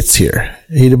when it gets here,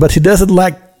 but he doesn't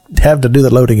like having to do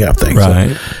the loading up thing.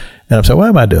 Right. So, and I'm saying, why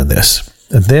am I doing this?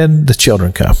 And then the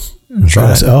children come. That's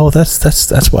right. I say, oh,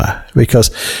 that's why.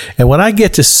 And when I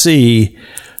get to see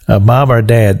mom or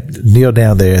dad kneel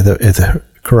down there at the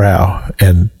corral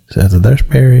and there's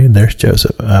Mary and there's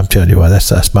Joseph, I'm telling you what,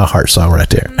 that's my heart song right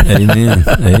there. Amen.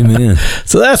 Amen.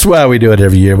 So that's why we do it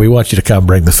every year. We want you to come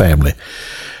bring the family.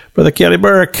 Brother Kelly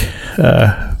Burke,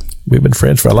 we've been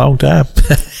friends for a long time.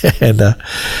 And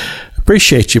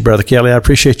appreciate you, Brother Kelly. I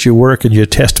appreciate your work and your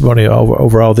testimony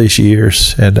over all these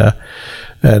years. And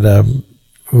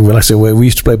like I said, we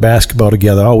used to play basketball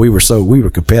together. Oh, we were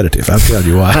competitive. I'm telling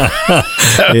you why.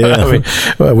 Yeah.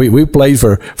 I mean, we played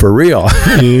for real.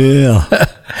 Yeah.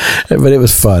 But it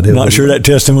was fun. Not sure that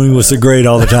testimony was so great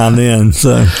all the time then.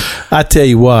 So I tell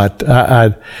you what,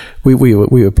 we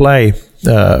would play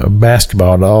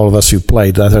basketball, and all of us who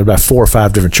played, I think about 4 or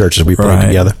 5 different churches we played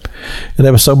together, and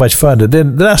that was so much fun. And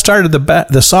then I started the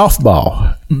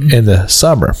softball in the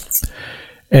summer,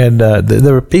 and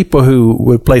there were people who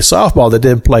would play softball that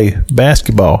didn't play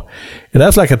basketball, and that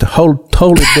was like a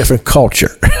totally different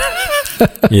culture.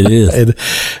 It is. And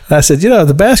I said,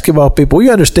 the basketball people,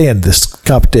 we understand this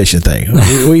competition thing.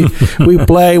 We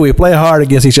play hard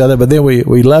against each other, but then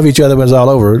we love each other when it's all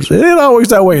over. It ain't always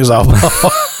that way in softball.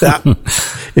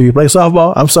 If you play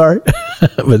softball, I'm sorry.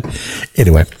 But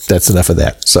anyway, that's enough of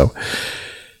that.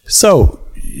 So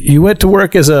you went to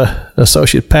work as a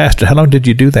associate pastor. How long did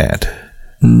you do that?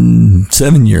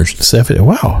 7 years. 7.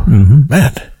 Wow. Mm-hmm.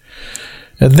 Man.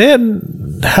 And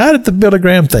then, how did the Billy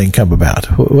Graham thing come about?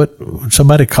 What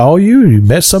somebody call you? You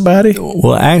met somebody?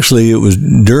 Well, actually, it was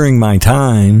during my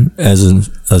time as an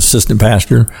assistant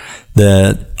pastor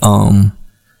that,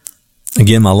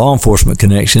 again, my law enforcement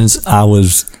connections,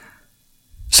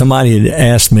 somebody had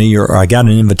asked me, or I got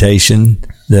an invitation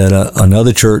that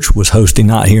another church was hosting,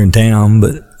 not here in town,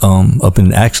 but up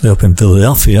in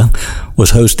Philadelphia, was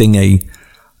hosting a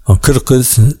critical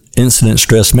incident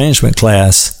stress management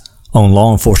class on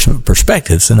law enforcement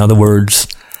perspectives. In other words,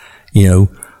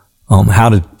 how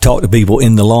to talk to people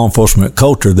in the law enforcement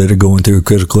culture that are going through a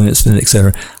critical incident, et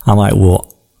cetera. I'm like,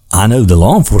 well, I know the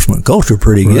law enforcement culture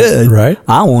pretty good. Right.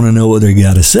 I want to know what they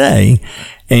got to say.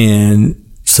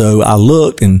 And so I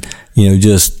looked and,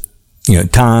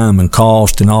 time and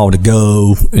cost and all to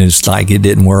go. And it's like, it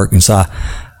didn't work. And so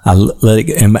I let it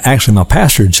go. And actually my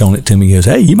pastor had shown it to me. He goes,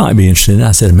 hey, you might be interested. And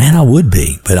I said, man, I would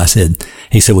be. But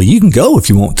he said, well, you can go if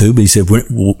you want to. But he said,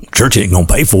 well, church ain't going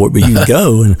to pay for it, but you can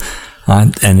go.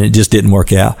 And it just didn't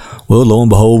work out. Well, lo and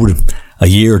behold, a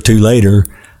year or two later,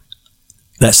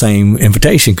 that same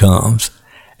invitation comes.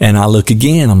 And I look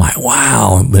again. I'm like,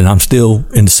 wow. But I'm still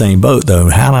in the same boat though.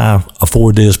 How do I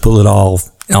afford this, pull it off,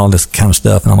 all this kind of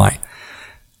stuff? And I'm like,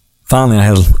 finally I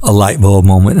had a light bulb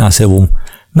moment. And I said, well,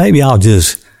 maybe I'll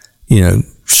just,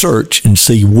 search and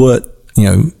see what,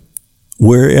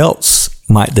 where else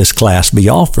might this class be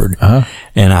offered. Uh-huh.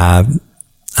 And I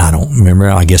don't remember.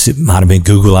 I guess it might have been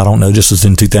Google. I don't know. This was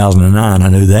in 2009. I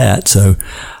knew that. So,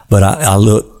 but I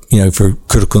looked, for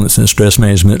critical incident stress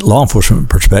management, law enforcement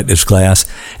perspectives class.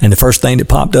 And the first thing that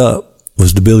popped up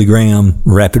was the Billy Graham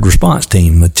Rapid Response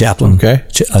Team, a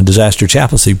disaster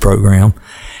chaplaincy program.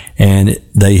 And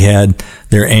they had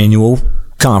their annual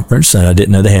conference, and I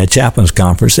didn't know they had chaplains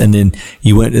conference. And then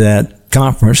you went to that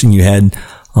conference and you had,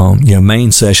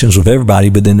 main sessions with everybody,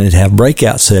 but then they'd have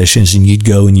breakout sessions and you'd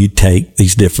go and you'd take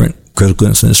these different critical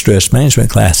incident stress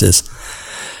management classes.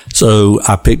 So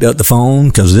I picked up the phone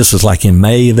because this was like in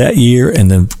May of that year and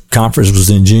the conference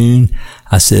was in June.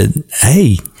 I said,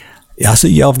 hey,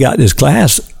 y'all have got this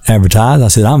class advertised. I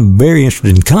said, I'm very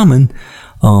interested in coming.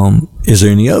 Is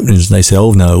there any openings? And they said,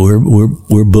 oh no,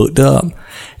 we're booked up.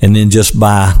 And then just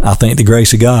by, I think, the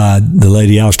grace of God, the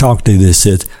lady I was talking to this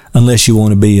said, unless you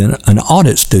want to be an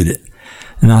audit student.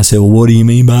 And I said, well, what do you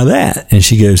mean by that? And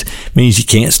she goes, means you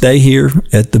can't stay here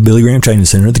at the Billy Graham Training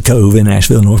Center, the Cove in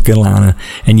Asheville, North Carolina,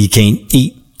 and you can't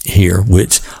eat here,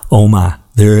 which, oh my,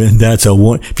 that's a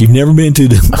one. If you've never been to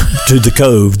the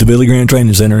Cove, the Billy Graham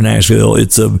Training Center in Asheville,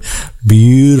 it's a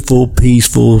beautiful,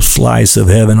 peaceful slice of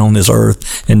heaven on this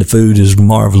earth, and the food is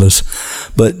marvelous.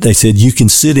 But they said you can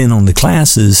sit in on the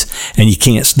classes, and you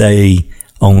can't stay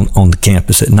on the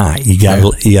campus at night. You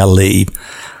gotta leave.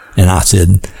 And I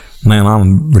said, ma'am, I'm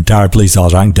a retired police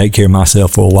officer. I can take care of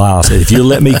myself for a while. I said, if you'll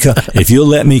let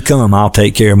me come, I'll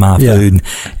take care of my food.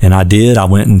 And I did. I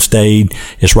went and stayed.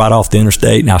 It's right off the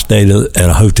interstate, and I stayed at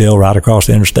a hotel right across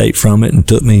the interstate from it, and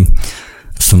took me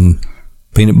some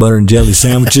peanut butter and jelly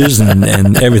sandwiches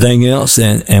and everything else,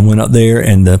 and went up there.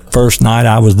 And the first night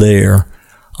I was there,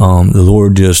 the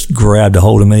Lord just grabbed a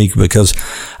hold of me, because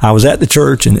I was at the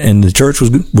church and the church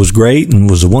was great and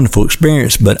was a wonderful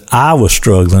experience, but I was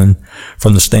struggling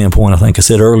from the standpoint, I think I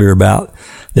said earlier, about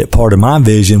that part of my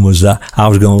vision was that I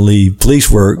was going to leave police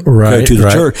work, go to the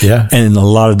church, and a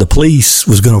lot of the police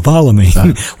was going to follow me.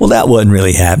 Well, that wasn't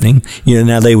really happening.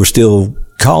 Now they were still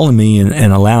calling me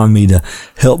and allowing me to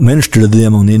help minister to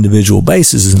them on an individual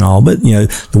basis and all. But, the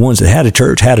ones that had a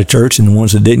church, and the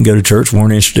ones that didn't go to church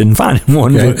weren't interested in finding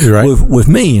one with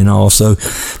me and all. So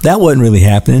that wasn't really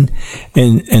happening.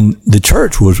 And the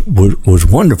church was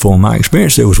wonderful. My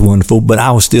experience there was wonderful, but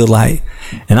I was still like,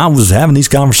 and I was having these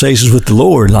conversations with the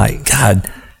Lord, like,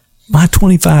 God, my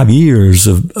 25 years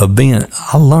of being,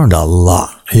 I learned a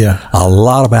lot. Yeah. A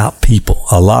lot about people,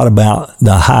 a lot about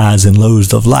the highs and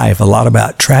lows of life, a lot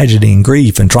about tragedy and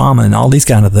grief and trauma and all these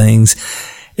kind of things.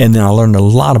 And then I learned a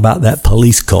lot about that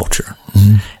police culture.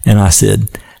 Mm-hmm. And I said,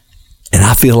 and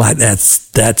I feel like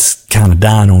that's kind of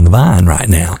dying on the vine right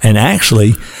now. And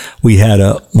actually, we had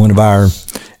one of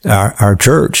our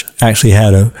church actually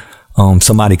had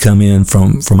somebody come in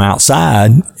from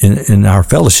outside in our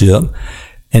fellowship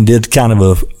and did kind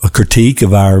of a critique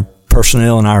of our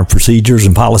personnel and our procedures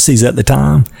and policies at the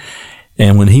time.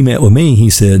 And when he met with me, he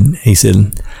said, he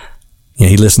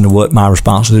listened to what my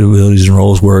responsibilities and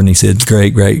roles were, and he said,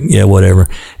 great, yeah, whatever.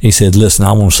 He said, listen,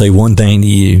 I want to say one thing to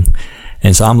you.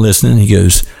 And so I'm listening. He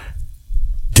goes,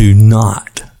 do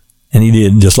not. And he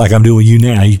did, just like I'm doing with you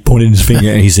now. He pointed his finger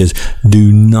and he says,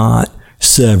 do not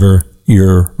sever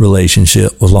your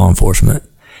relationship with law enforcement.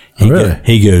 He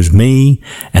goes, me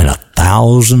and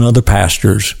 1,000 other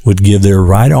pastors would give their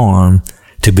right arm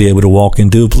to be able to walk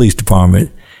into a police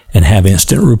department and have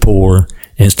instant rapport,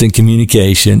 instant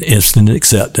communication, instant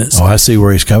acceptance. Oh, I see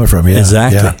where he's coming from. Yeah,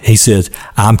 exactly. Yeah. He said,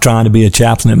 I'm trying to be a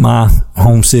chaplain at my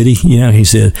home city. He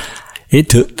said, it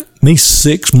took me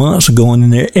 6 months of going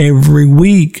in there every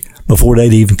week before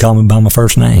they'd even call me by my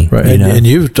first name. Right. And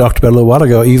you talked about a little while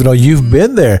ago, even though you've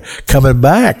been there, coming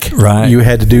back, right? You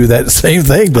had to do that same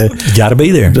thing. You got to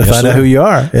be there to find out who you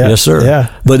are. Yeah. Yes, sir.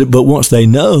 Yeah. But once they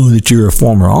know that you're a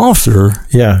former officer,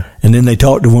 yeah, and then they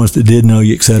talk to ones that did know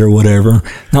you, et cetera, whatever.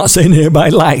 Not saying that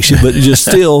everybody likes you, but just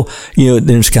still, then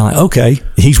it's kind of like, okay,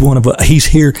 he's one of us. He's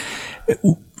here.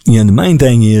 The main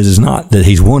thing is not that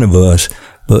he's one of us,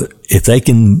 but if they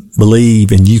can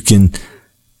believe and you can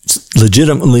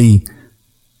legitimately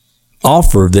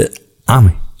offer that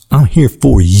I'm here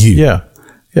for you. Yeah.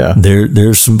 Yeah.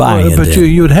 There's some buy-in. But there.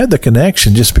 you would have the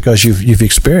connection just because you've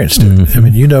experienced it. Mm-hmm.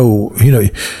 I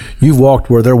mean, you've walked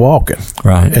where they're walking.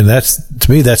 Right. And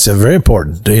to me, that's a very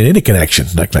important in any connection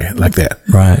like that.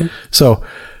 Right. So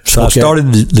I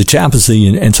started the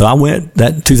chaplaincy and so I went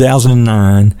that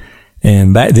 2009.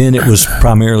 And back then it was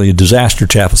primarily a disaster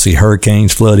chaplaincy,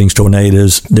 hurricanes, floodings,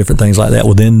 tornadoes, different things like that.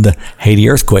 Well, then the Haiti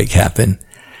earthquake happened.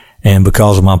 And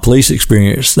because of my police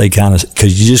experience, they cause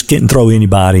you just can't throw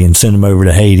anybody and send them over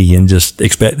to Haiti and just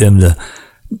expect them to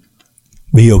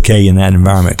be okay in that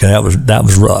environment. Cause that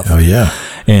was rough. Oh yeah.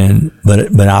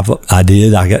 But I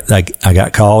did. I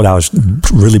got called. I was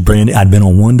really brand new. I'd been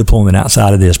on one deployment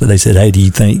outside of this, but they said, hey, do you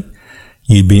think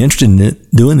you'd be interested in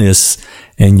doing this?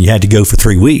 And you had to go for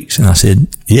 3 weeks. And I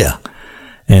said, yeah.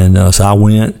 And so I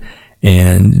went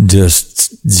and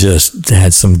just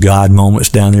had some God moments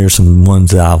down there, some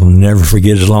ones that I'll never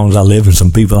forget as long as I live, and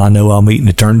some people I know I'll meet in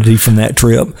eternity from that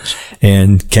trip,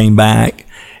 and came back.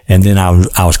 And then I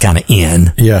was kind of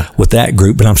in with that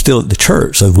group, but I'm still at the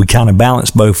church. So we kind of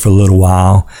balanced both for a little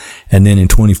while. And then in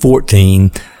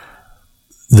 2014,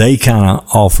 they kind of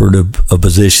offered a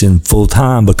position full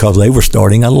time because they were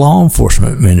starting a law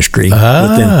enforcement ministry.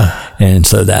 And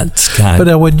so that's kind of.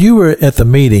 But when you were at the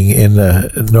meeting in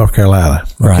North Carolina,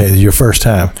 right, your first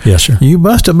time, yes, sir, you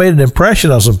must have made an impression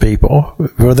on some people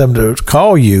for them to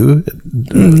call you.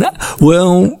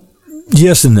 Well,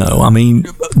 yes and no. I mean,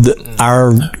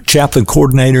 our chaplain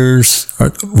coordinators,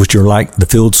 which are like the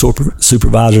field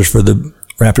supervisors for the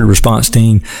rapid response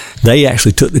team, they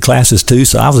actually took the classes too.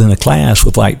 So I was in a class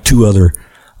with like 2 other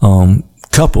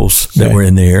couples that were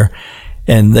in there,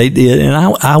 and they did. And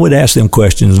I would ask them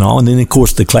questions and all. And then of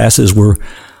course the classes were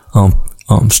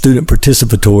student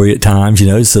participatory at times,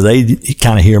 so they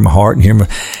kind of hear my heart and hear my.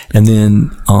 And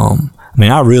then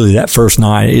that first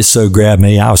night it so grabbed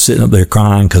me. I was sitting up there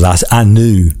crying because I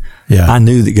knew. Yeah. I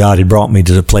knew that God had brought me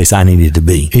to the place I needed to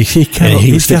be. He's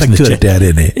kind of good at that,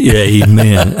 isn't he? Yeah,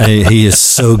 he is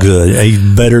so good. He's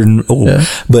better than,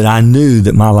 but I knew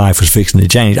that my life was fixing to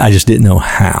change. I just didn't know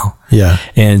how. Yeah.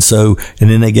 And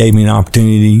then they gave me an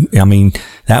opportunity. I mean,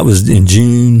 that was in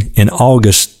June. In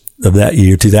August of that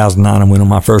year, 2009, I went on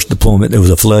my first deployment. There was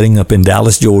a flooding up in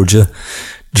Dallas, Georgia.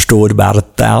 Destroyed about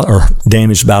 1,000 or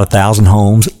damaged about 1,000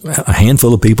 homes. A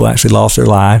handful of people actually lost their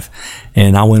life.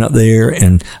 And I went up there,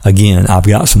 and again, I've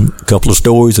got a couple of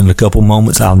stories and a couple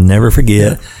moments I'll never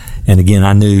forget. And again,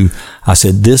 I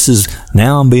said,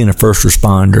 now I'm being a first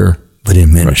responder, but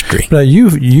in ministry. Now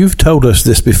you've told us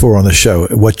this before on the show,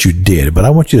 what you did, but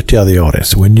I want you to tell the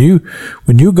audience, when you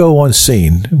go on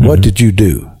scene, what did you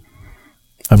do?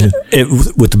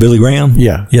 With the Billy Graham?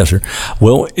 Yeah. Yes, sir.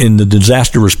 Well, in the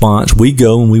disaster response, we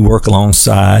go and we work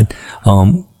alongside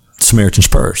Samaritan's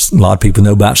Purse. A lot of people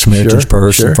know about Samaritan's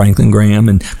Purse and Franklin Graham.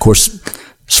 And, of course,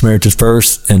 Samaritan's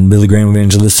First and Billy Graham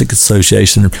Evangelistic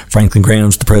Association. Franklin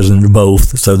Graham's the president of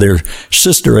both. So they're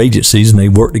sister agencies, and they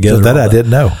work together. So that I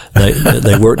didn't know.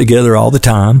 They work together all the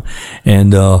time.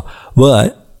 And,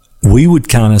 but we would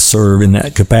kind of serve in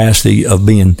that capacity of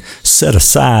being set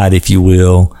aside, if you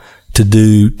will,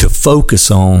 to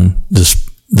focus on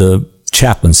the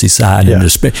chaplaincy side. Yeah.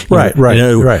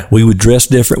 Right. We would dress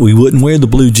different. We wouldn't wear the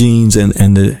blue jeans and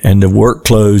the work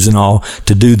clothes and all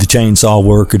to do the chainsaw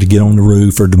work or to get on the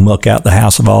roof or to muck out the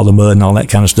house of all the mud and all that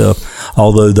kind of stuff.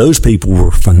 Although those people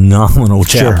were phenomenal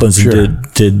chaplains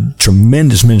and did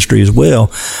tremendous ministry as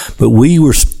well. But we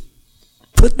were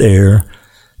put there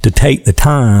to take the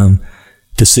time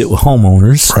to sit with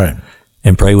homeowners. Right.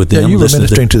 And pray with them. Yeah, you were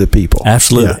ministering to the people.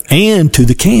 Absolutely. Yeah. And to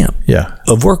the camp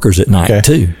of workers at night,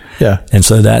 too. Yeah. And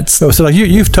so that's... So like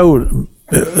you've told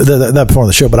that before on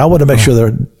the show, but I want to make sure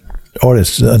the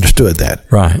audience understood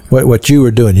that. Right. What you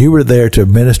were doing. You were there to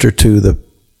minister to the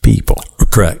people.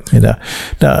 Correct. Now,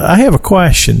 I have a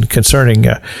question concerning...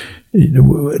 let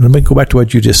me go back to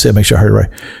what you just said, make sure I heard it right.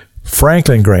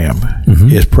 Franklin Graham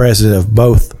is president of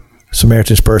both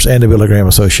Samaritan's Purse and the Billy Graham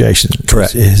Association.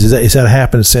 Correct. Is that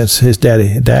happened since his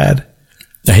daddy died?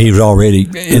 He was already...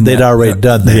 They'd already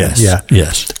done that. Yes. Yeah.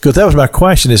 Yes. Because that was my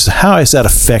question, is how has that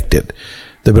affected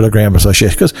the Billy Graham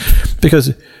Association?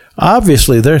 Because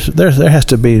obviously there has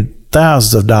to be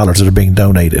thousands of dollars that are being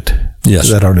donated to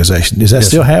that organization. Is that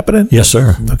still happening? Yes,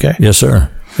 sir. Okay. Yes, sir.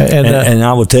 And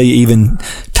I will tell you, even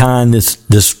tying this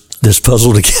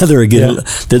puzzle together again,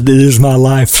 that is my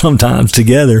life sometimes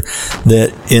together,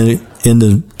 that in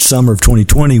the summer of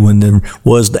 2020, when there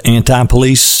was the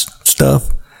anti-police stuff,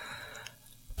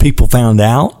 people found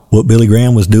out what Billy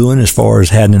Graham was doing as far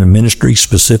as having a ministry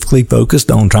specifically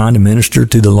focused on trying to minister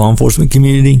to the law enforcement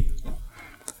community.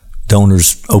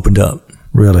 Donors opened up.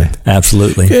 Really?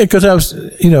 Absolutely. Yeah, because I was,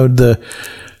 the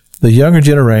younger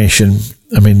generation,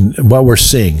 I mean, what we're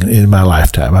seeing in my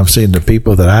lifetime, I'm seeing the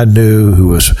people that I knew who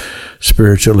was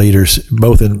spiritual leaders,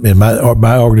 both in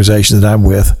my organization that I'm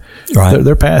with,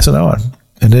 they're passing on.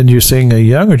 And then you're seeing a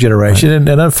younger generation,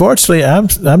 and unfortunately,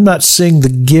 I'm not seeing the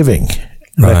giving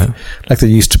like there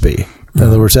used to be. In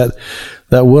other words,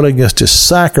 that willingness to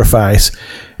sacrifice.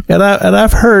 And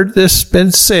I've heard this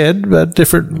been said by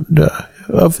different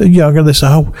of the younger. They say,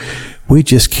 "Oh, we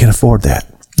just can't afford that,"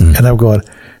 and I'm going,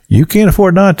 "You can't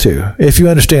afford not to if you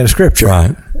understand Scripture."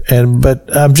 Right.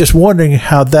 But I'm just wondering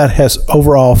how that has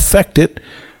overall affected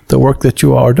the work that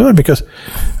you all are doing, because,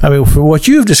 I mean, for what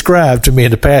you've described to me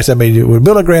in the past, I mean, when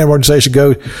Billy Graham organization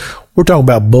goes, we're talking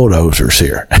about bulldozers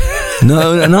here.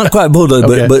 No, not quite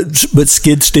bulldozers, but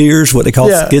skid steers, what they call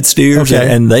skid steers,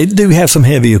 and they do have some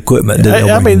heavy equipment.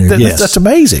 That's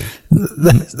amazing.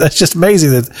 That's just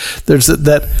amazing that there's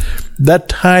that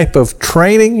type of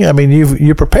training. I mean,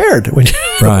 you're prepared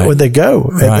when they go,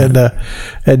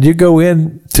 and you go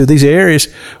into these areas.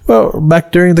 Well,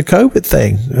 back during the COVID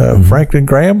thing, Franklin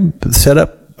Graham set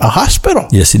up a hospital.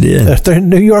 Yes, he did. There in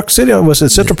New York City. Was it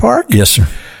Central Park? Yes, sir.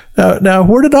 Now,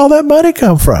 where did all that money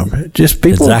come from? Just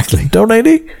people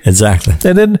donating? Exactly.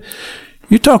 And then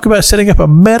you talk about setting up a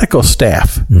medical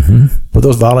staff. Were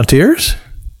those volunteers?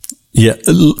 Yeah,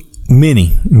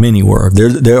 many were.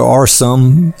 There are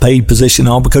some paid position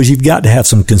on, because you've got to have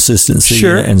some consistency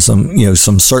and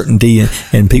some certainty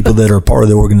and people that are part of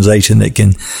the organization that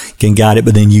can guide it.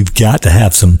 But then you've got to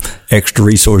have some extra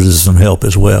resources, some help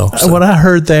as well. So. When I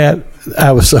heard that,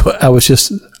 I was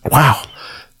just, wow.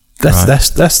 That's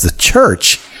the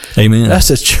church. Amen. That's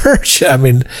the church. I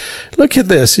mean, look at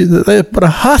this. They put a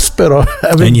hospital.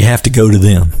 I mean, and you have to go to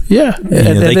them. Yeah.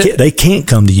 They can't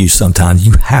come to you sometimes.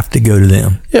 You have to go to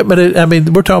them. Yeah, but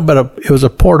we're talking about it was a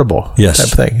portable type of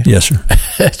thing. Yes, sir.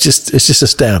 It's just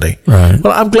astounding. Right.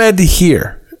 Well, I'm glad to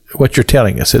hear what you're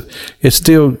telling us. It's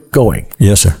still going.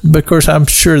 Yes, sir. Because I'm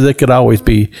sure they could always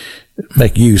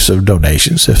make use of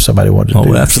donations if somebody wanted to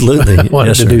do absolutely.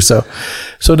 to do so.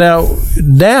 So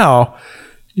now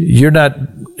you're not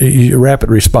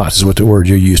rapid response is what the word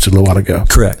you used a little while ago.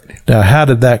 Correct. Now, how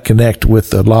did that connect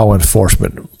with the law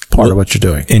enforcement part of what you're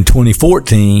doing? In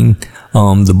 2014,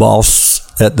 the boss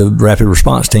at the rapid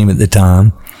response team at the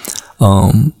time,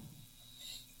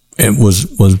 it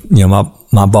was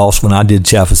my boss when I did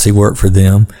chaplaincy work for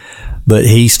them. But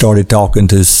he started talking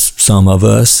to some of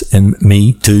us, and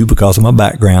me too, because of my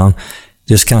background,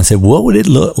 just kind of said, what would it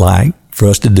look like for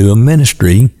us to do a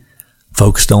ministry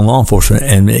focused on law enforcement?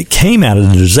 And it came out of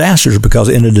the disasters, because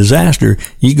in a disaster,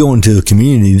 you go into a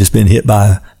community that's been hit by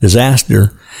a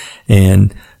disaster,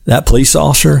 and that police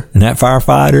officer and that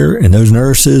firefighter and those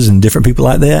nurses and different people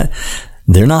like that,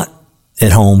 they're not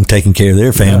at home taking care of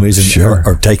their families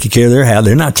or taking care of their house.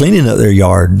 They're not cleaning up their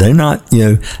yard. They're not,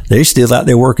 they're still out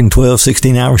there working 12,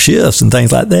 16-hour shifts and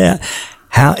things like that.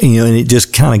 How, and it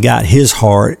just kind of got his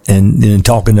heart and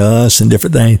talking to us and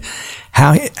different things.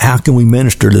 How can we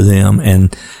minister to them?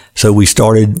 And so we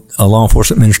started a law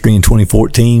enforcement ministry in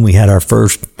 2014. We had our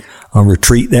first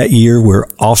retreat that year where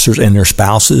officers and their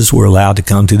spouses were allowed to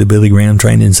come to the Billy Graham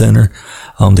Training Center,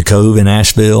 the Cove in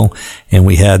Asheville. And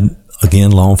we had,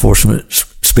 again, law enforcement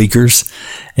speakers.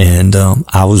 And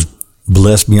I was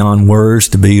blessed beyond words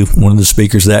to be one of the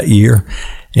speakers that year.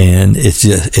 And it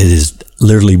is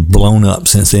literally blown up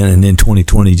since then. And then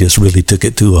 2020 just really took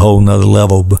it to a whole nother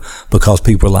level because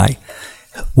people are like,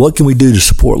 what can we do to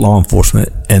support law enforcement?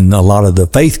 And a lot of the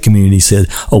faith community said,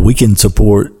 we can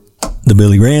support the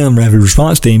Billy Graham Rapid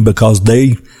Response Team because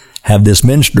they have this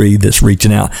ministry that's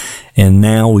reaching out. And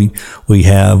now we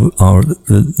have,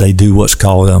 they do what's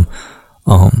called,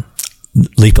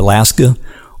 Leap Alaska,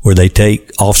 where they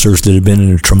take officers that have been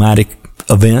in a traumatic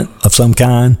event of some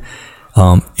kind,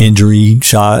 injury,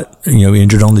 shot,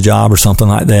 injured on the job or something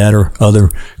like that, or other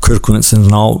critical incidents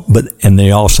and all, and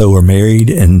they also are married,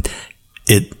 and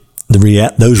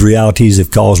those realities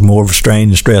have caused more of a strain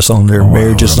and stress on their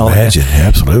marriages and all that.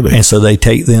 Absolutely. And so they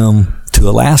take them to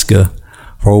Alaska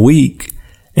for a week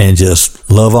and just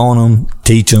love on them,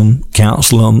 teach them,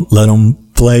 counsel them, let them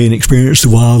play and experience the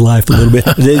wildlife a little bit.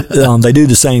 They do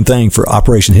the same thing for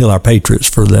Operation Heal Our Patriots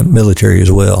for the military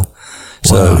as well.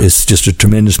 So it's just a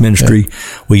tremendous ministry.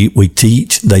 Yeah.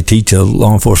 They teach a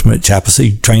law enforcement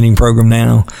chaplaincy training program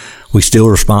now. We still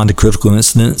respond to critical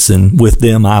incidents, and with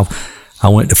them, I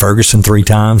went to Ferguson 3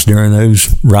 times during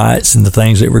those riots and the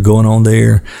things that were going on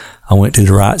there. I went to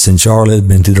the riots in Charlotte,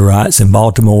 been to the riots in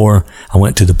Baltimore. I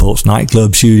went to the Pulse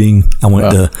nightclub shooting. I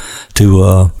went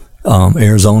to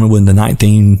Arizona when the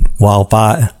 19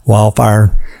 wildfire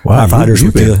firefighters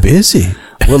you've been busy.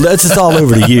 Well, that's just all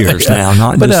over the years now,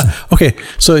 not just. Okay,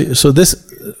 so this,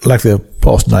 like the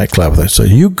Pulse nightclub thing. So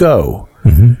you go,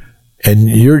 and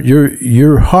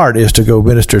your heart is to go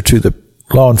minister to the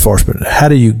law enforcement. How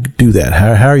do you do that?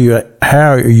 How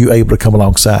are you able to come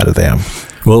alongside of them?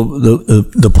 Well,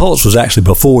 the Pulse was actually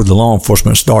before the law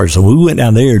enforcement started, so we went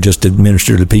down there just to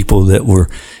minister to people that were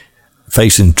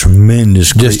facing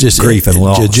tremendous grief and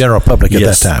loss. The general public at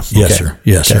that time. Yes, sir.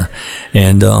 Yes, sir.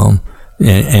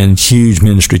 And huge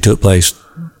ministry took place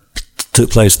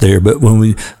there. But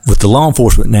with the law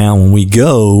enforcement now, when we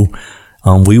go,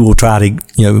 we will try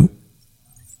to,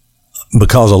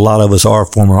 because a lot of us are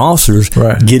former officers,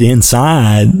 get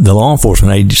inside the law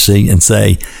enforcement agency and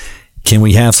say, can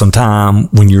we have some time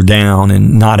when you're down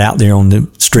and not out there on the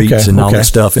streets and all that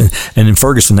stuff? And in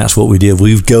Ferguson, that's what we did.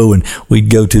 We'd go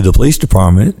to the police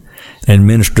department and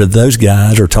minister to those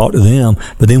guys or talk to them,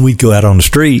 but then we'd go out on the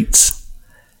streets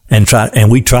and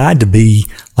we tried to be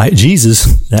like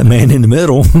Jesus, that man in the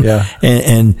middle. Yeah.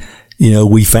 And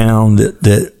we found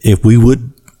that if we would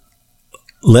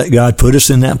let God put us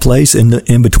in that place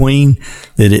in between,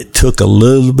 that it took a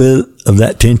little bit of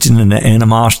that tension and the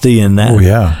animosity and that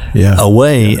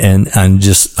away, and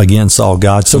just again saw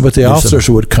God. So, but the officers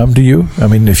would come to you. I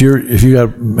mean, if you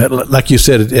got, like you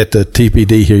said at the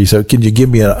TPD here, you said, "Can you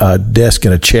give me a desk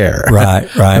and a chair?" Right.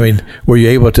 I mean, were you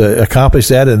able to accomplish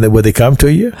that, and then would they come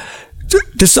to you?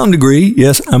 To some degree,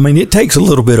 yes. I mean, it takes a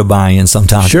little bit of buy-in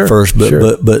sometimes at first,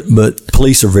 but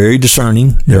police are very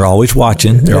discerning. They're always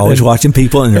watching. They're always watching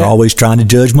people, and they're always trying to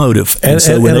judge motive. And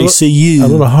so when they see you, a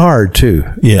little hard too.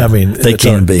 Yeah, I mean, they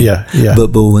can be. Yeah.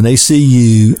 But when they see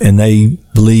you and they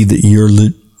believe that you're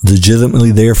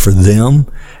legitimately there for them,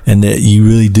 and that you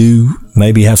really do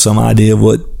maybe have some idea of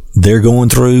what they're going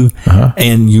through,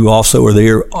 and you also are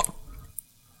there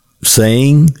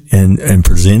saying and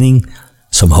presenting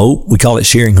some hope. We call it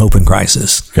Sharing Hope in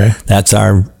Crisis. Okay. That's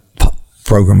our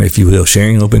program, if you will,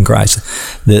 Sharing Hope in Crisis.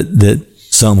 That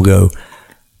some go,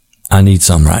 I need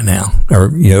some right now,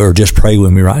 or just pray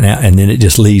with me right now, and then it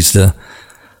just leads to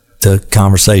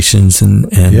conversations and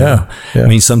I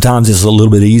mean, sometimes it's a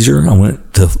little bit easier. I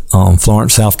went to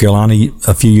Florence, South Carolina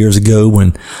a few years ago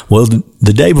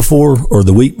the day before or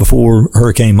the week before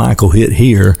Hurricane Michael hit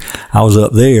here. I was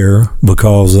up there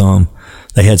because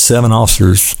they had 7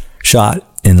 officers shot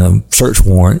in a search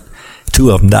warrant. 2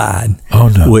 of them died. Oh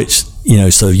no! Which,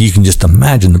 so you can just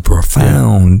imagine the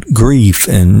profound grief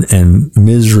and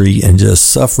misery and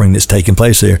just suffering that's taking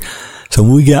place there. So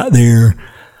when we got there,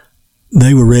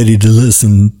 they were ready to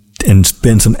listen and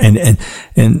spend some, and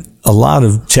a lot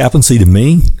of chaplaincy to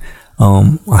me,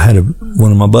 I had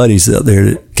one of my buddies out there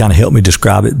that kind of helped me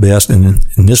describe it best. And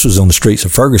this was on the streets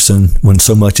of Ferguson when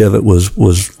so much of it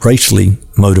was racially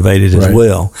motivated as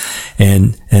well.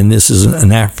 And this is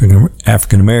an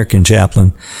African-American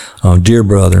chaplain, dear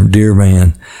brother, dear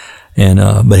man. And,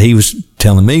 but he was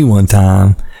telling me one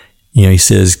time, he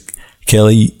says,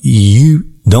 Kelly,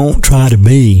 you don't try to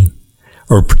be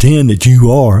or pretend that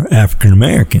you are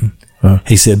African-American.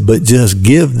 He said, but just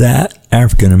give that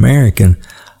African-American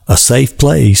a safe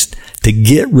place to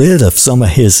get rid of some of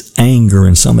his anger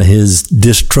and some of his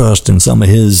distrust and some of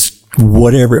his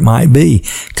whatever it might be,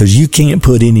 because you can't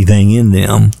put anything in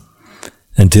them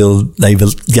until they've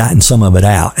gotten some of it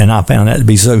out. And I found that to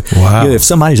be so. Wow. If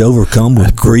somebody's overcome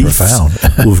with grief,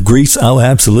 with grief, oh,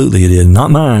 absolutely it is.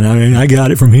 Not mine. I mean, I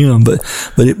got it from him, but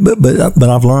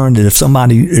I've learned that if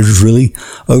somebody is really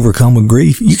overcome with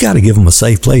grief, you got to give them a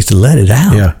safe place to let it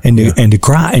out and to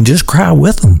cry, and just cry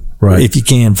with them, if you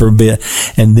can, for a bit.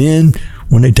 And then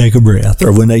when they take a breath,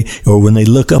 or when they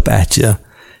look up at you,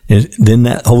 then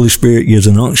that Holy Spirit gives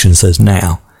an unction and says,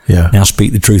 now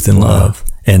speak the truth in love.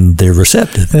 And they're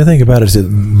receptive. The thing about it is that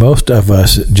most of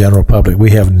us, general public,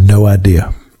 we have no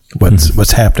idea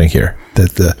what's happening here.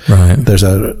 That there's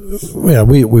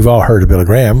we've all heard of Billy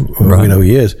Graham. We know who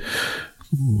he is.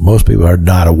 Most people are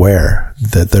not aware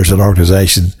that there's an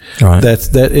organization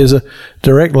that is a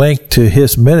direct link to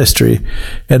his ministry.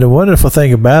 And the wonderful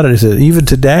thing about it is that even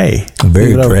today, a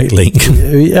very direct link.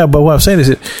 Yeah, but what I'm saying is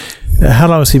that how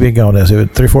long has he been gone now? Is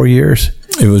it 3-4 years?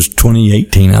 It was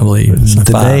 2018, I believe.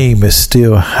 The name is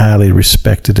still highly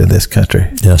respected in this country.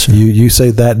 Yes, sir. You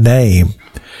say that name,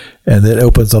 and it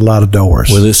opens a lot of doors.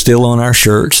 Well, it's still on our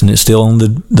shirts, and it's still on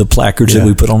the placards that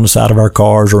we put on the side of our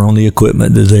cars or on the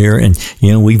equipment that's there. And,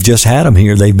 we've just had them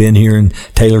here. They've been here in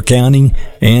Taylor County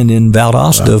and in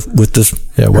Valdosta with this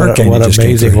hurricane. What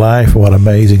amazing life, what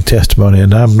amazing testimony.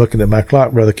 And I'm looking at my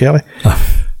clock, Brother Kelly.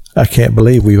 I can't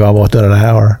believe we've almost done an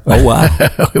hour. Oh, wow.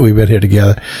 We've been here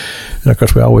together. And, of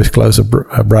course, we always close a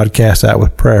broadcast out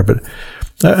with prayer. But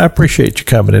I appreciate you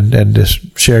coming and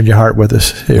just sharing your heart with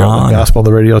us here on the Gospel on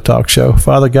the Radio Talk Show.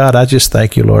 Father God, I just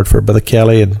thank you, Lord, for Brother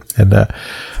Kelly. And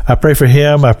I pray for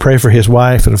him. I pray for his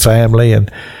wife and family. And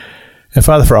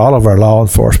Father, for all of our law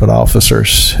enforcement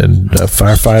officers and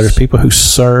firefighters, people who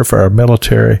serve for our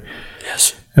military.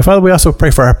 Yes. And Father, we also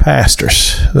pray for our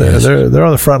pastors. They're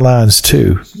on the front lines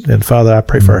too. And Father, I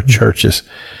pray for our churches.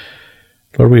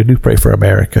 Lord, we do pray for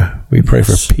America. We pray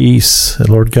for peace. And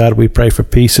Lord God, we pray for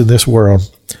peace in this world.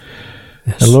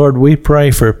 Yes. And Lord, we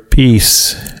pray for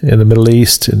peace in the Middle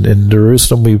East and in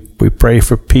Jerusalem. We pray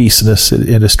for peace in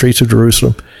the streets of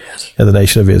Jerusalem and the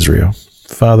nation of Israel.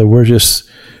 Father, we're just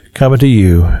coming to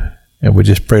you, and we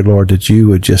just pray, Lord, that you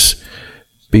would just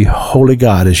be holy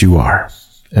God as you are.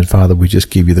 And Father, we just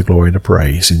give you the glory and the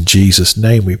praise. In Jesus'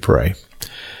 name we pray.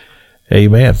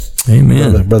 Amen.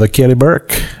 Amen. Brother Kelly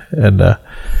Burke. And we're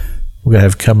going to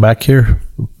have him come back here.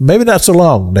 Maybe not so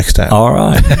long next time. All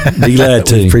right. Be glad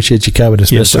to. We appreciate you coming to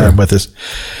spend time with us.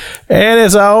 And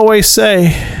as I always say,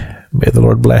 may the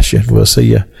Lord bless you. We'll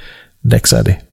see you next Sunday.